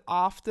catch, was it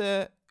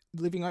after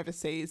living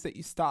overseas that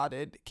you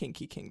started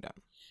Kinky Kingdom?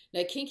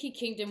 No, Kinky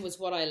Kingdom was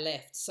what I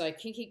left. So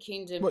Kinky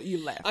Kingdom... What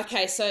you left.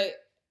 Okay, so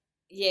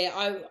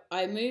yeah,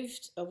 I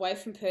moved away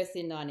from Perth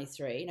in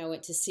 93, and I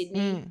went to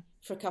Sydney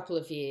for a couple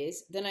of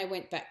years. Then I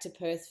went back to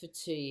Perth for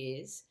 2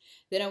 years.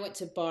 Then I went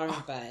to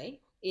Byron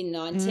Bay in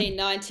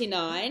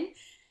 1999.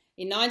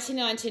 In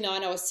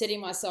 1999, I was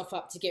setting myself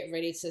up to get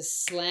ready to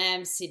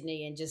slam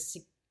Sydney, and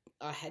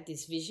I had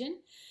this vision.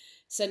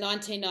 So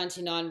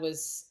 1999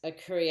 was a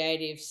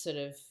creative sort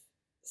of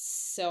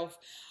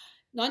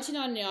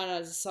 1999, I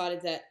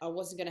decided that I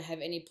wasn't going to have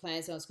any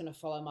plans. I was going to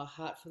follow my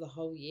heart for the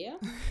whole year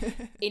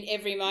in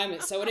every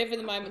moment. So whatever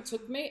the moment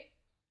took me,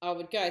 I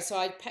would go. So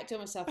I packed all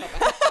myself up.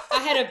 I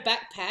had a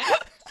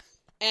backpack,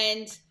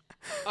 and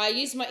I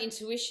used my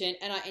intuition,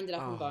 and I ended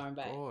up in Byron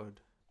Bay. God.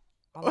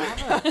 I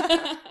love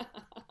it.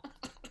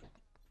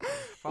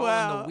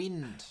 Following the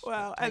wind.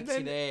 Wow. Takes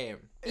you there.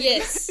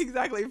 Yes.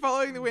 Exactly.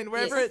 Following the wind,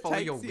 wherever it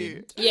takes you.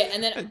 Wind. Yeah,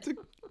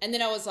 and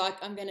then I was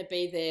like, I'm going to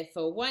be there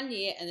for 1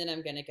 year, and then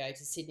I'm going to go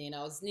to Sydney. And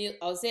I was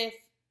there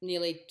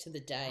nearly to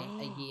the day,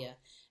 a year.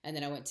 And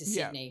then I went to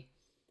Sydney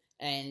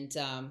and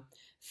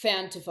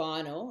found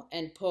Divinal.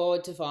 And poor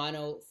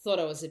Divinal thought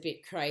I was a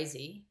bit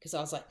crazy, because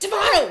I was like,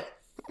 Divinal,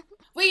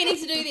 we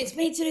need to do this.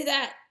 We need to do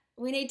that.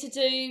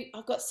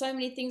 I've got so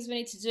many things we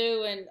need to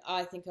do. And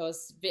I think I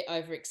was a bit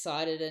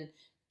overexcited, and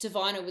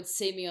Divinal would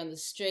see me on the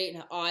street and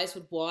her eyes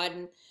would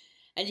widen,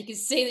 and you could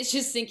see that she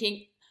was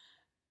thinking,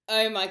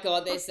 oh my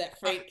God, there's that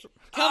freak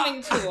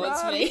coming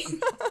towards me.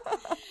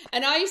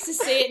 And I used to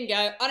see it and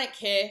go, I don't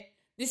care.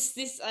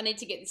 This I need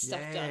to get this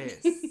stuff done.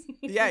 Yes.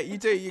 Yeah, you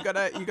do. You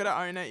gotta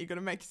own it. You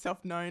gotta make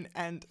yourself known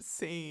and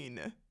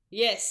seen.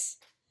 Yes.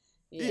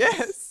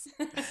 Yes.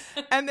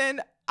 And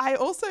then I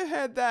also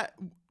heard that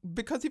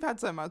because you've had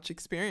so much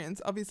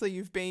experience, obviously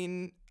you've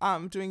been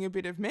doing a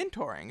bit of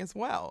mentoring as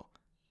well.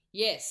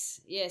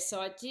 Yes.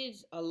 So I did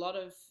a lot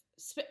of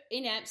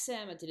in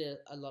Amsterdam. I did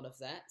a lot of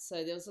that.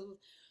 So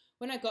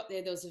when I got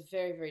there, there was a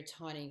very, very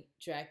tiny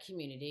drag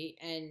community,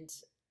 and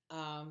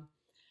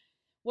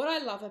what I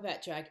love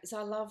about drag is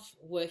I love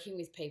working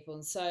with people.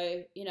 And so,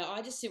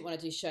 I just didn't want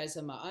to do shows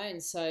on my own.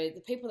 So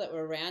the people that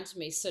were around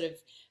me sort of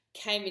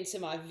came into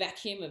my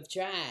vacuum of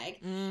drag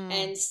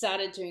and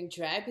started doing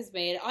drag with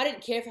me. And I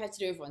didn't care if I had to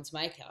do everyone's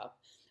makeup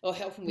or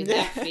help them with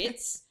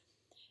outfits,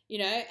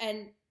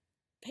 and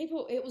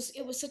people, it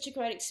was such a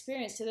great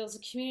experience. So there was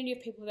a community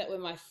of people that were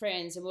my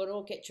friends, and we'd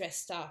all get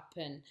dressed up,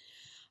 and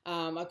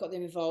I got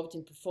them involved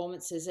in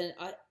performances. And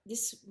I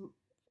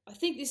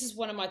think this is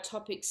one of my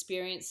top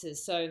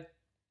experiences. So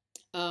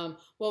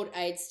World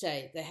AIDS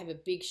Day, they have a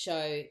big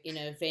show in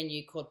a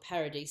venue called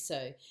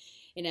Paradiso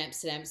in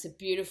Amsterdam. It's a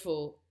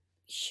beautiful,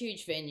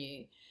 huge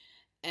venue,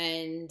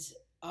 and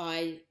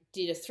I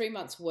did a 3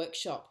 months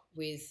workshop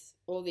with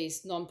all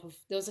these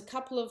there was a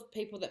couple of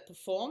people that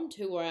performed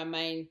who were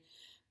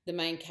the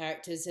main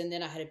characters, and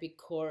then I had a big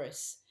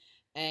chorus,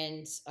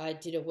 and I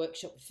did a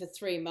workshop for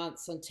 3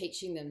 months on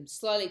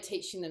slowly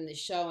teaching them the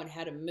show and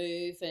how to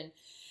move, and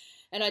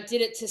I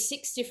did it to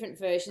 6 different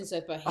versions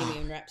of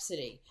Bohemian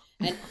Rhapsody,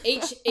 and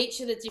each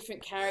of the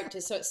different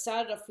characters. So it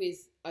started off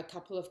with a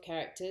couple of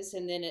characters,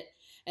 and then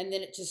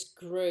it just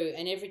grew,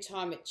 and every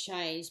time it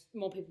changed,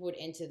 more people would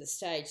enter the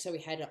stage. So we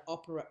had an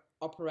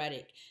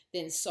operatic,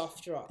 then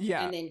soft rock,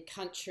 and then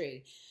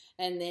country,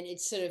 and then it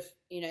sort of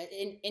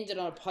it ended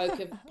on a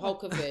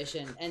polka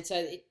version, and so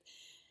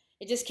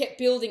it just kept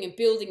building and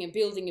building and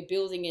building and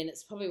building, and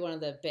it's probably one of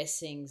the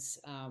best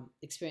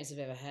experience I've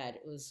ever had.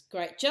 It was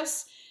great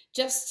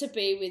just to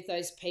be with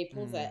those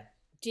people that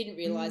didn't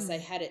realize they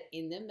had it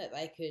in them, that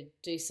they could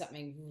do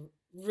something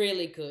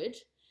really good,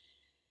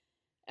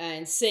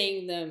 and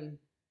seeing them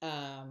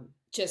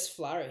just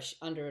flourish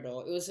under it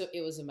all.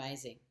 It was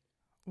amazing.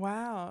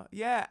 Wow.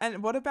 Yeah.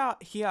 And what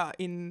about here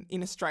in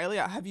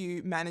Australia? Have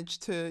you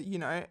managed to,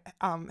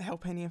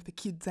 help any of the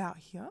kids out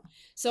here?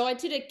 So I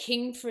did a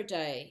King for a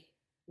Day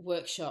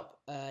workshop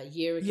a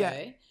year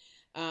ago,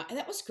 and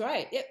that was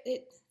great.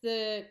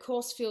 The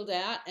course filled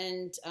out,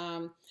 and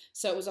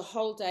so it was a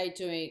whole day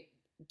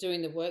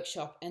doing the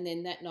workshop, and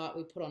then that night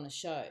we put on a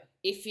show,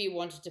 if you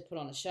wanted to put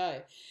on a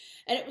show.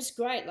 And it was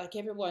great. Like,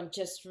 everyone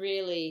just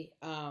really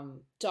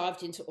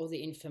dived into all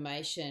the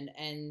information,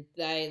 and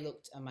they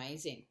looked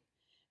amazing.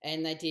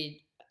 And they did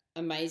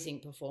amazing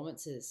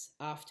performances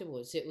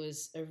afterwards. It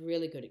was a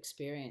really good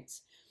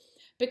experience,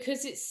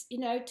 because it's,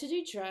 to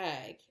do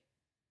drag,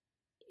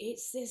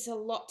 there's a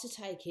lot to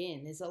take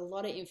in. There's a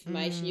lot of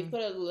information. You've got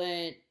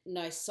to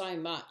know so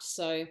much.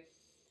 So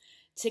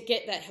to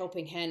get that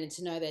helping hand and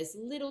to know there's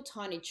little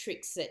tiny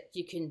tricks that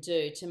you can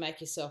do to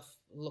make yourself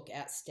look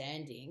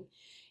outstanding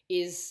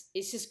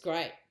it's just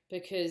great,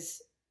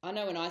 because I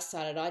know when I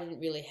started, I didn't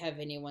really have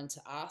anyone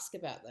to ask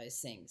about those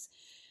things,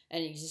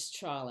 and you just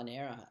trial and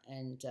error.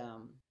 And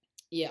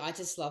I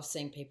just love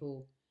seeing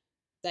people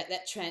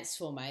that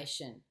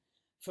transformation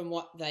from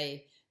what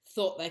they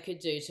thought they could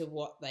do to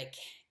what they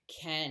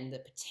can, the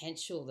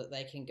potential that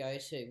they can go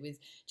to with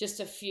just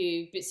a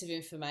few bits of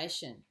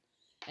information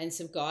and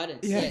some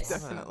guidance. Yeah, yes.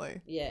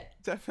 Definitely. Yeah,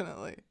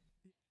 definitely.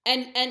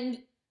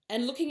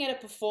 And looking at a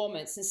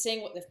performance and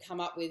seeing what they've come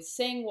up with,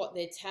 seeing what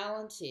their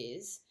talent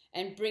is,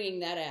 and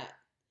bringing that out,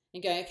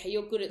 and going, okay,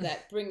 you're good at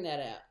that, bring that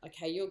out.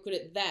 Okay, you're good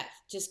at that,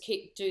 just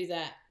do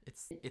that.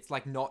 It's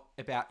like not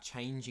about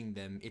changing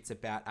them. It's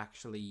about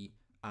actually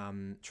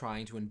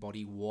trying to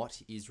embody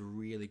what is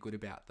really good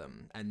about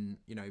them. And,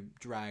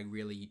 drag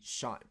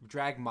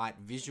might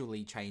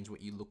visually change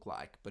what you look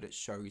like, but it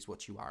shows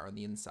what you are on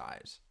the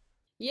inside.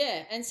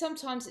 Yeah, and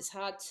sometimes it's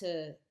hard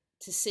to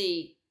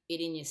see it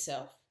in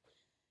yourself.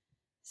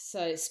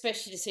 So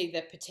especially to see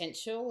that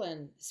potential,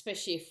 and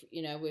especially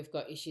if, we've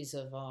got issues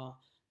of,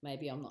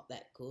 maybe I'm not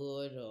that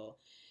good,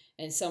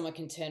 and someone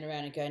can turn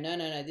around and go,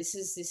 no, this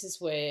is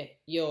where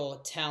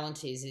your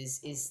talent is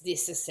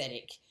this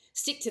aesthetic.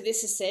 Stick to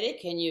this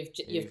aesthetic, and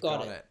you've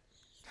got it.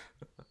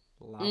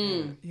 Love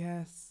it.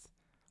 Yes.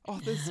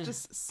 Oh, there's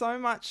just so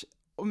much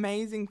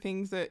amazing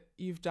things that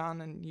you've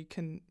done and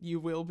you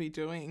will be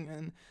doing.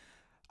 And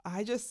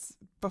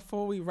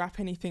before we wrap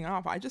anything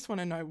up, I just want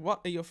to know,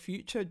 what are your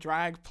future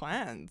drag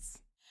plans?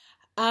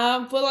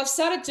 Well, I've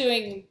started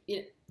doing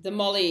the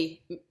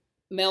Molly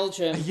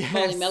Melodrama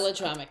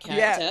character.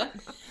 Yeah.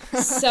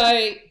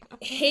 So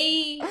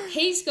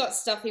he's got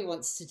stuff he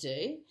wants to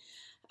do.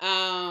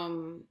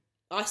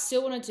 I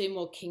still want to do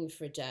more King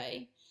for a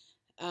Day.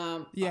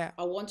 I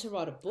want to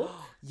write a book.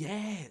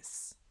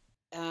 Yes.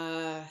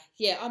 I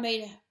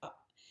mean,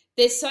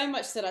 there's so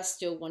much that I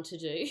still want to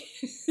do.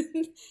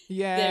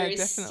 Yeah, there is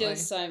definitely. still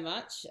so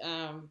much.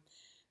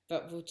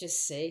 But we'll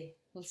just see.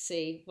 We'll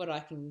see what I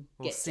can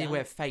get done.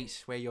 We'll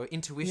see where your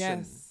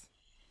intuition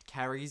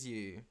carries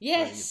you.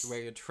 Yes.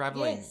 Where you're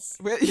traveling. Yes.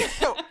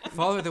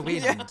 Follow the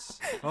wind. Yeah.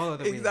 Follow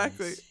the wind.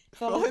 Exactly.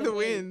 Follow the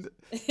wind.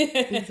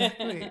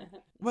 Exactly.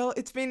 Well,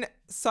 it's been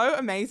so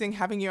amazing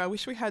having you. I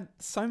wish we had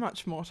so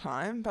much more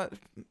time, but,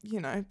 you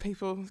know,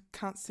 people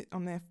can't sit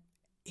on their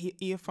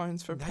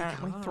earphones for They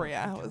apparently can't, 3 they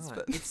hours. can't.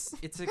 But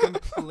It's a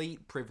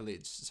complete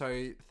privilege.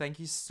 So thank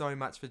you so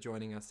much for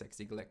joining us,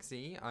 Sexy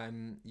Glexi.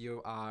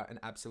 You are an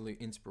absolute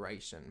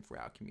inspiration for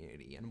our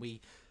community, and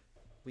we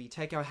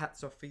take our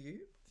hats off for you.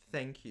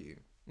 Thank you.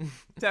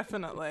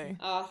 definitely.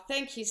 Oh,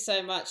 thank you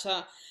so much.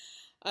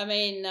 I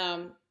mean,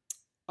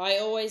 I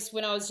always,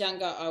 when I was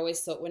younger, I always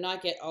thought when I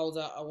get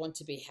older, I want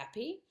to be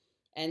happy.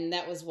 And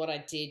that was what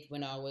I did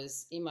when I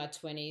was in my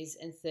 20s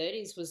and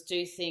 30s, was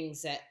do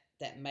things that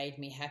made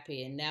me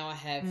happy. And now I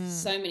have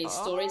so many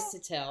stories to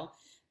tell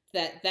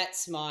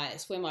it's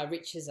where my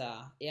riches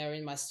are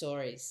in my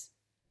stories.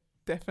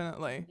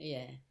 Definitely.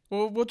 Yeah.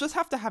 Well, we'll just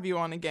have to have you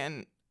on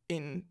again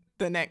in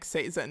the next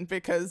season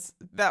because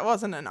that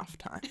wasn't enough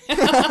time.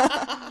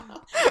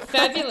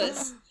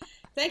 Fabulous.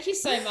 Thank you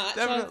so much.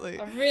 Definitely.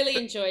 I've really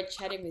enjoyed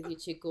chatting with you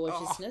two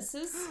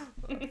gorgeousnesses.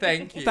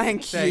 Thank you.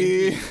 Thank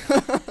you.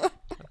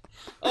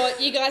 Oh,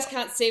 you guys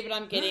can't see, but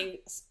I'm getting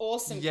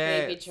awesome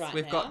cleavage right now.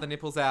 We've got the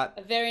nipples out.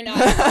 A very Got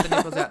nice, the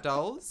nipples out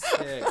dolls.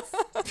 Yes.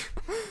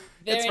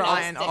 very It's nice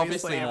Ryan, decorative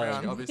obviously,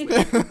 line.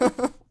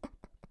 everyone.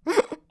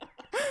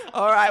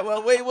 All right.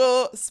 Well, we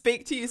will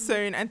speak to you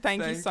soon, and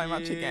thank you so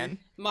much you. again.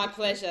 My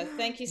pleasure.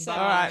 Thank you so All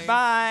much. right.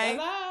 Bye.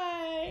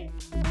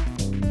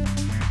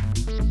 Bye-bye.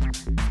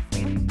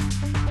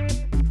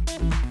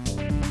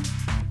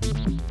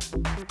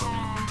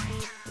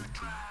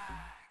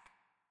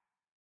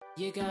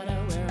 You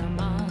gotta wear a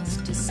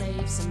mask to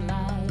save some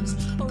lives,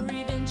 or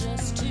even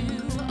just to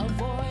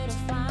avoid a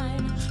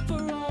fine.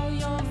 For all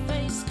your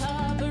face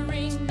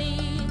covering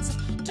needs,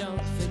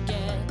 don't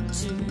forget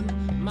to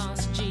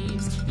mask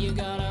Jeeves. You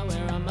gotta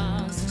wear a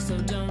mask, so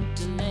don't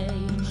delay,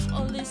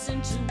 or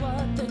listen to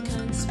what the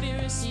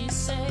conspiracies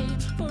say.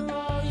 For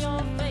all your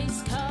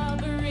face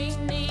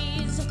covering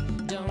needs,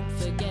 don't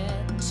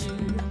forget to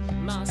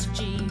mask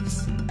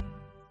Jeeves.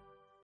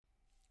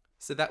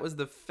 So that was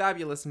the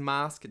fabulous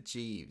Mask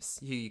Jeeves,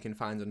 who you can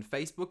find on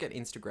Facebook and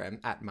Instagram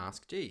at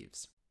Mask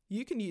Jeeves.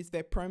 You can use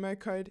their promo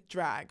code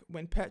DRAG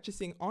when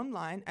purchasing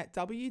online at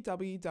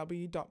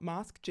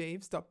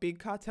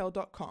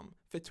www.maskjeeves.bigcartel.com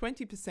for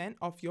 20%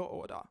 off your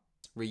order.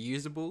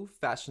 Reusable,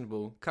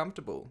 fashionable,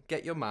 comfortable.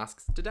 Get your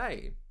masks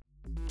today.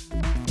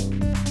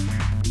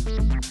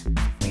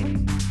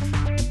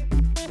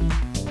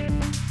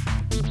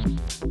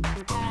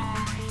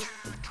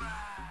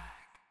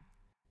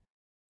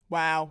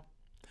 Wow.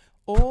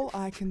 All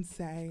I can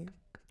say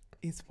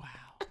is wow.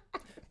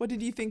 What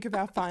did you think of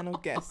our final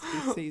guest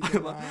this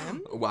season,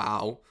 Ryan?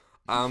 Wow.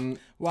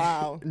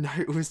 Wow. No,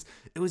 it was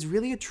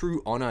really a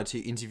true honor to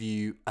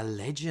interview a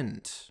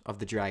legend of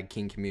the drag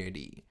king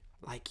community.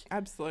 Like,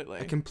 Absolutely.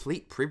 a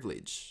complete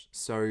privilege.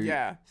 So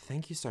Yeah.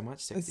 thank you so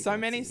much, Sexy There's so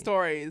many Glexi.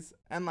 stories,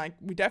 and like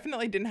we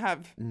definitely didn't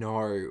have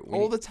No.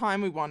 all the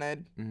time we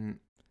wanted, Mm,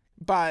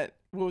 but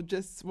we'll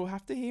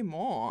have to hear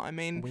more. I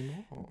mean, we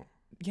know.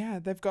 yeah,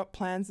 they've got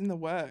plans in the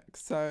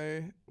works.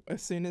 So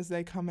as soon as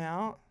they come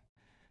out,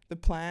 the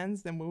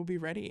plans, then we'll be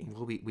ready.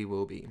 We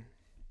will be.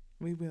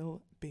 We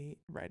will be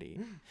ready.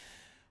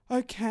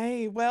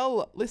 Okay,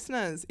 well,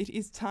 listeners, it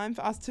is time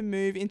for us to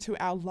move into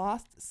our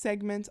last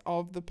segment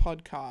of the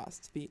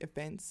podcast, the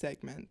event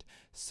segment.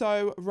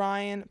 So,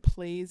 Ryan,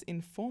 please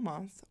inform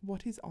us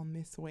what is on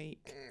this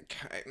week.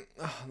 Okay.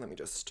 Let me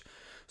just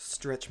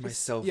stretch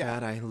myself yeah.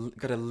 out.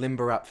 Gotta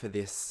limber up for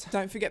this.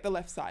 Don't forget the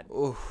left side.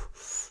 Ooh,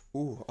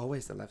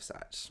 always the left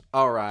side.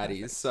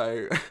 Alrighty,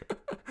 so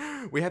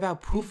we have our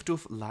Poof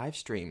Doof live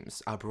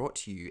streams are brought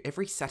to you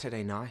every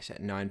Saturday night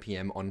at 9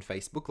 p.m. on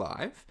Facebook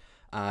Live.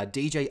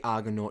 DJ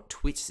Argonaut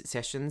Twitch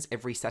sessions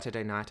every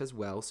Saturday night as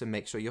well, so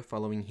make sure you're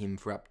following him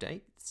for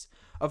updates.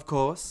 Of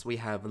course, we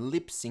have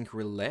Lip Sync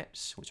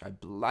Roulette, which I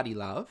bloody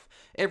love,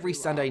 every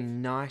Sunday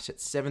night at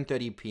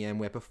 7:30 p.m,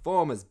 where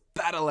performers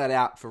battle it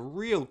out for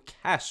real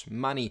cash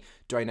money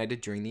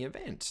donated during the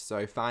event.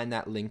 So find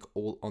that link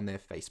all on their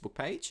Facebook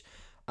page.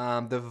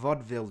 The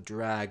Vaudeville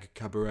Drag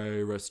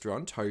Cabaret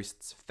Restaurant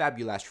hosts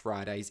Fabulash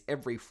Fridays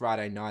every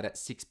Friday night at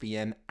 6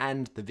 p.m.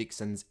 and the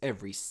Vixens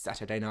every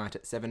Saturday night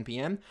at 7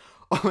 p.m.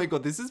 Oh my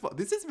god, this has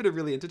been a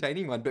really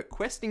entertaining one. But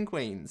Questing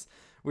Queens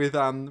with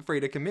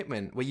Frida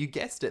Commitment, where you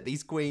guessed it,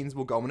 these queens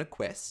will go on a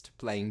quest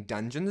playing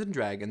Dungeons and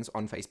Dragons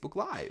on Facebook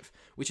Live,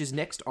 which is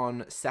next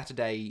on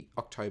Saturday,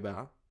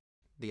 October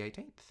the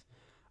 18th.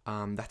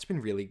 That's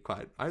been really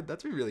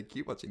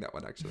cute watching that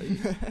one, actually.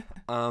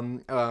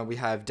 We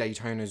have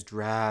Daytona's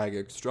Drag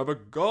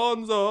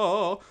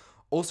Extravaganza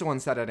Also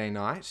on Saturday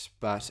night,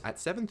 but at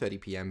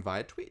 7:30 p.m.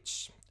 via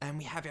Twitch. And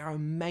we have our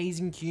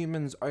amazing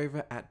humans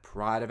over at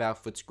Pride of Our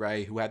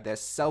Footscray who have their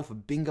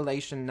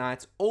self-bingolation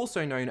nights,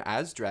 also known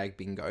as Drag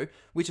Bingo,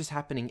 which is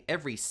happening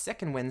every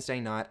second Wednesday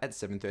night at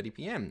 7:30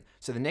 p.m.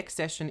 So the next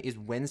session is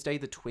Wednesday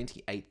the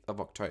 28th of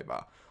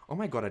October. Oh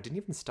my god, I didn't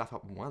even stuff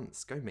up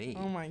once. Go me.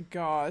 Oh my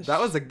gosh. That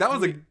was a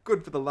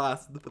good for the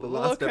last Look at him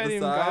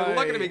episode. go.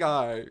 Look at me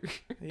go.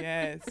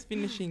 Yes,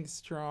 finishing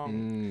strong.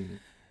 Mm.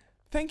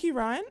 Thank you,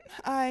 Ryan.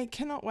 I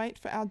cannot wait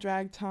for our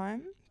drag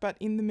time. But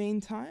in the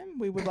meantime,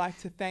 we would like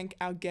to thank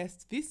our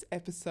guest this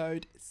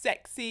episode,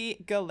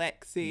 Sexy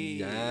Galexi.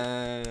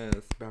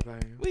 Yes. Bye-bye.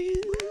 Woo.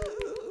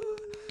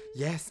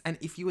 Yes, and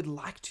if you would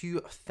like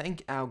to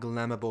thank our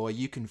glamour boy,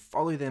 you can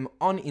follow them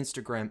on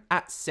Instagram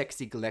at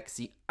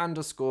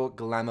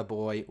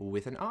sexygalexi_glamourboy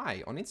with an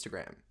I on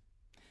Instagram.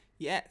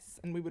 Yes,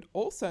 and we would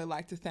also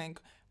like to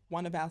thank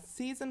one of our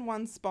season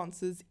 1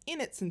 sponsors in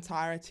its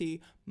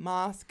entirety,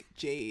 Mask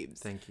Jeeves.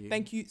 Thank you.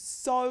 Thank you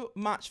so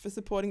much for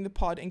supporting the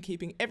pod and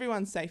keeping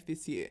everyone safe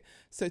this year.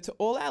 So to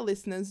all our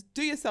listeners,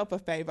 do yourself a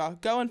favor,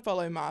 go and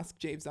follow Mask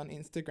Jeeves on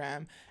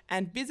Instagram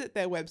and visit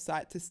their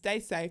website to stay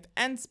safe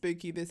and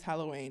spooky this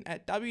Halloween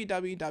at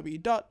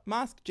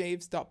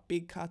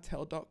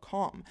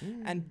www.maskjeeves.bigcartel.com.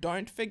 And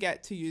don't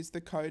forget to use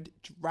the code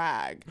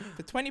DRAG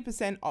for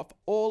 20% off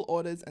all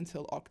orders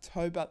until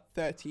October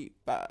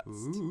 31st.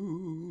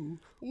 Ooh.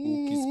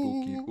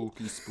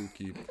 Ookie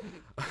spooky.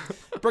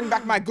 Bring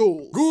back my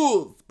ghouls.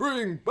 Ghouls!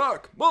 Bring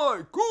back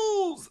my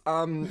ghouls!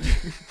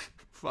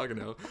 Fucking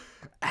hell.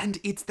 And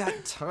it's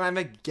that time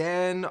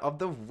again of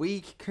the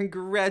week.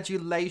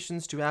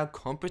 Congratulations to our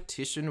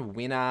competition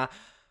winner,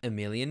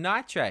 Amelia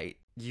Nitrate.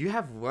 You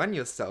have won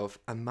yourself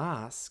a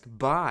mask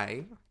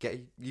by,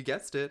 you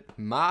guessed it,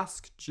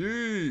 Mask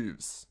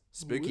Jeeves.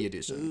 Spooky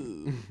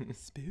edition.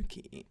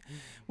 Spooky.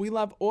 We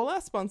love all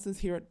our sponsors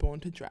here at Born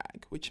to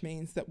Drag, which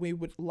means that we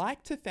would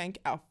like to thank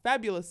our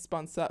fabulous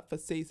sponsor for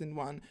season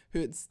 1, who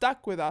had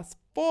stuck with us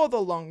for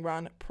the long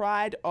run,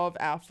 Pride of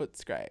Our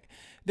Footscray.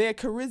 Their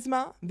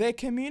charisma, their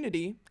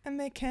community, and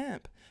their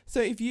camp.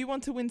 So if you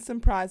want to win some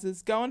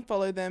prizes, go and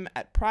follow them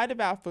at Pride of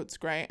Our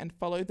Footscray and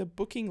follow the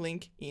booking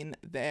link in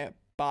their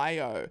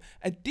bio.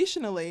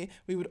 Additionally,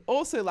 we would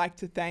also like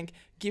to thank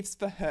Gifts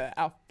for Her,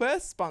 our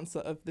first sponsor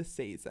of the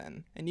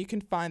season. And you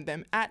can find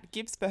them at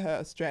Gifts for Her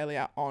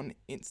Australia on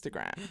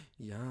Instagram.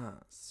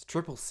 Yes.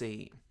 Triple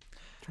C.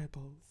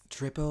 Triples.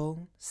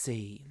 Triple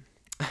C.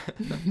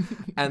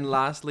 And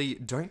lastly,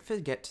 don't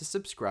forget to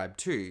subscribe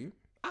to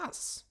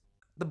us,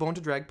 the Born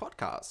to Drag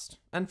podcast,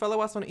 and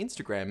follow us on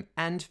Instagram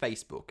and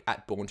Facebook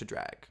at Born to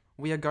Drag.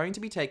 We are going to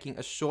be taking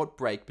a short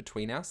break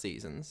between our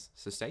seasons,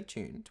 so stay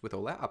tuned with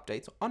all our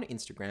updates on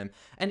Instagram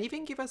and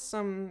even give us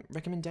some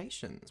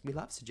recommendations. We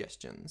love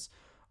suggestions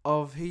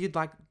of who you'd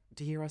like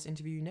to hear us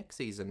interview next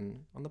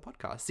season on the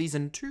podcast.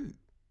 Season 2.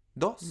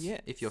 Dos,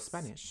 Yes. if you're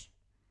Spanish.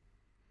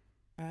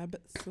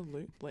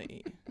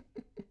 Absolutely.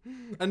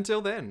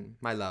 Until then,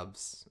 my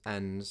loves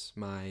and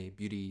my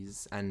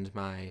beauties and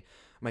my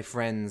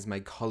friends, my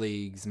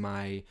colleagues,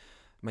 my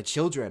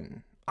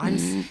children.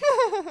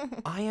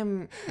 I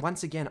am,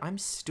 once again, I'm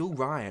still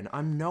Ryan.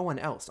 I'm no one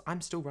else.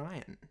 I'm still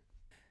Ryan.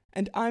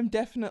 And I'm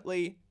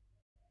definitely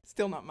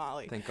still not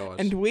Marley. Thank God.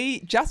 And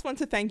we just want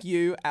to thank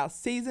you, our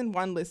season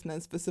 1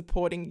 listeners, for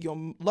supporting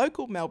your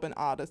local Melbourne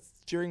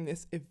artists during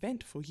this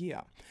eventful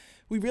year.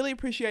 We really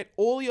appreciate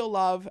all your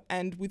love,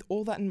 and with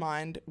all that in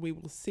mind, we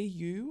will see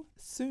you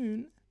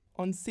soon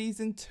on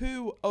season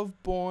 2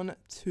 of Born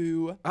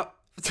to... I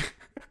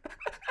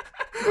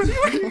was like,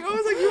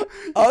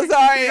 Oh,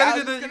 sorry.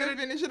 gotta I do was the- going to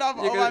finish it off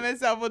you all gotta- by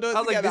myself. We'll do it I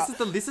was together.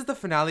 like, this is the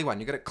finale one.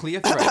 You got to clear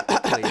throat.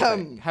 Clear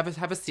throat.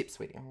 Have a sip,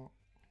 sweetie.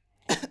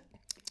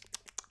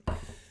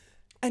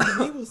 And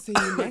we will see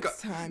you next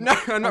time. No,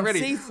 I'm not on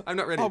ready. I'm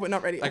not ready. Oh, we're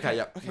not ready. Okay,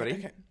 yep.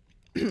 Ready?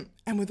 Okay.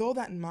 And with all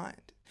that in mind,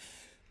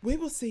 we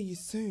will see you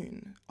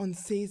soon on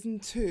season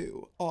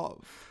 2 of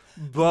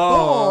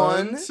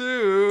Born to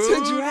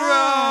to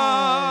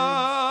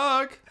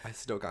Drag. Drag. I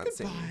still can't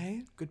Goodbye.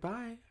 sing.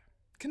 Goodbye.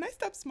 Can I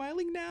stop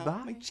smiling now?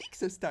 Bye. My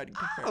cheeks are starting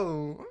to hurt.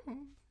 Oh.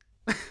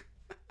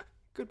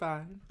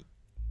 Goodbye.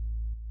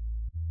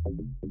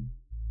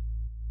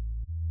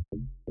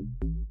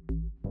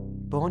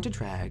 Born to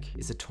Drag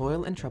is a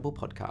Toil and Trouble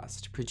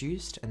podcast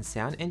produced and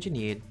sound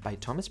engineered by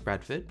Thomas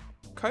Bradford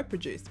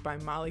Co-produced by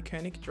Marley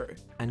Koenig-Drew.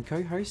 and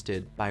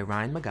co-hosted by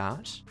Ryan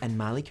McGart and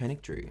Marley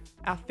Koenig-Drew.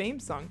 Our theme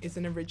song is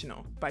an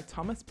original by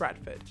Thomas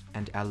Bradford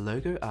And our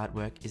logo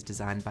artwork is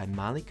designed by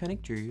Marley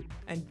Koenig-Drew.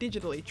 and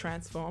digitally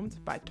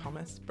transformed by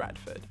Thomas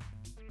Bradford.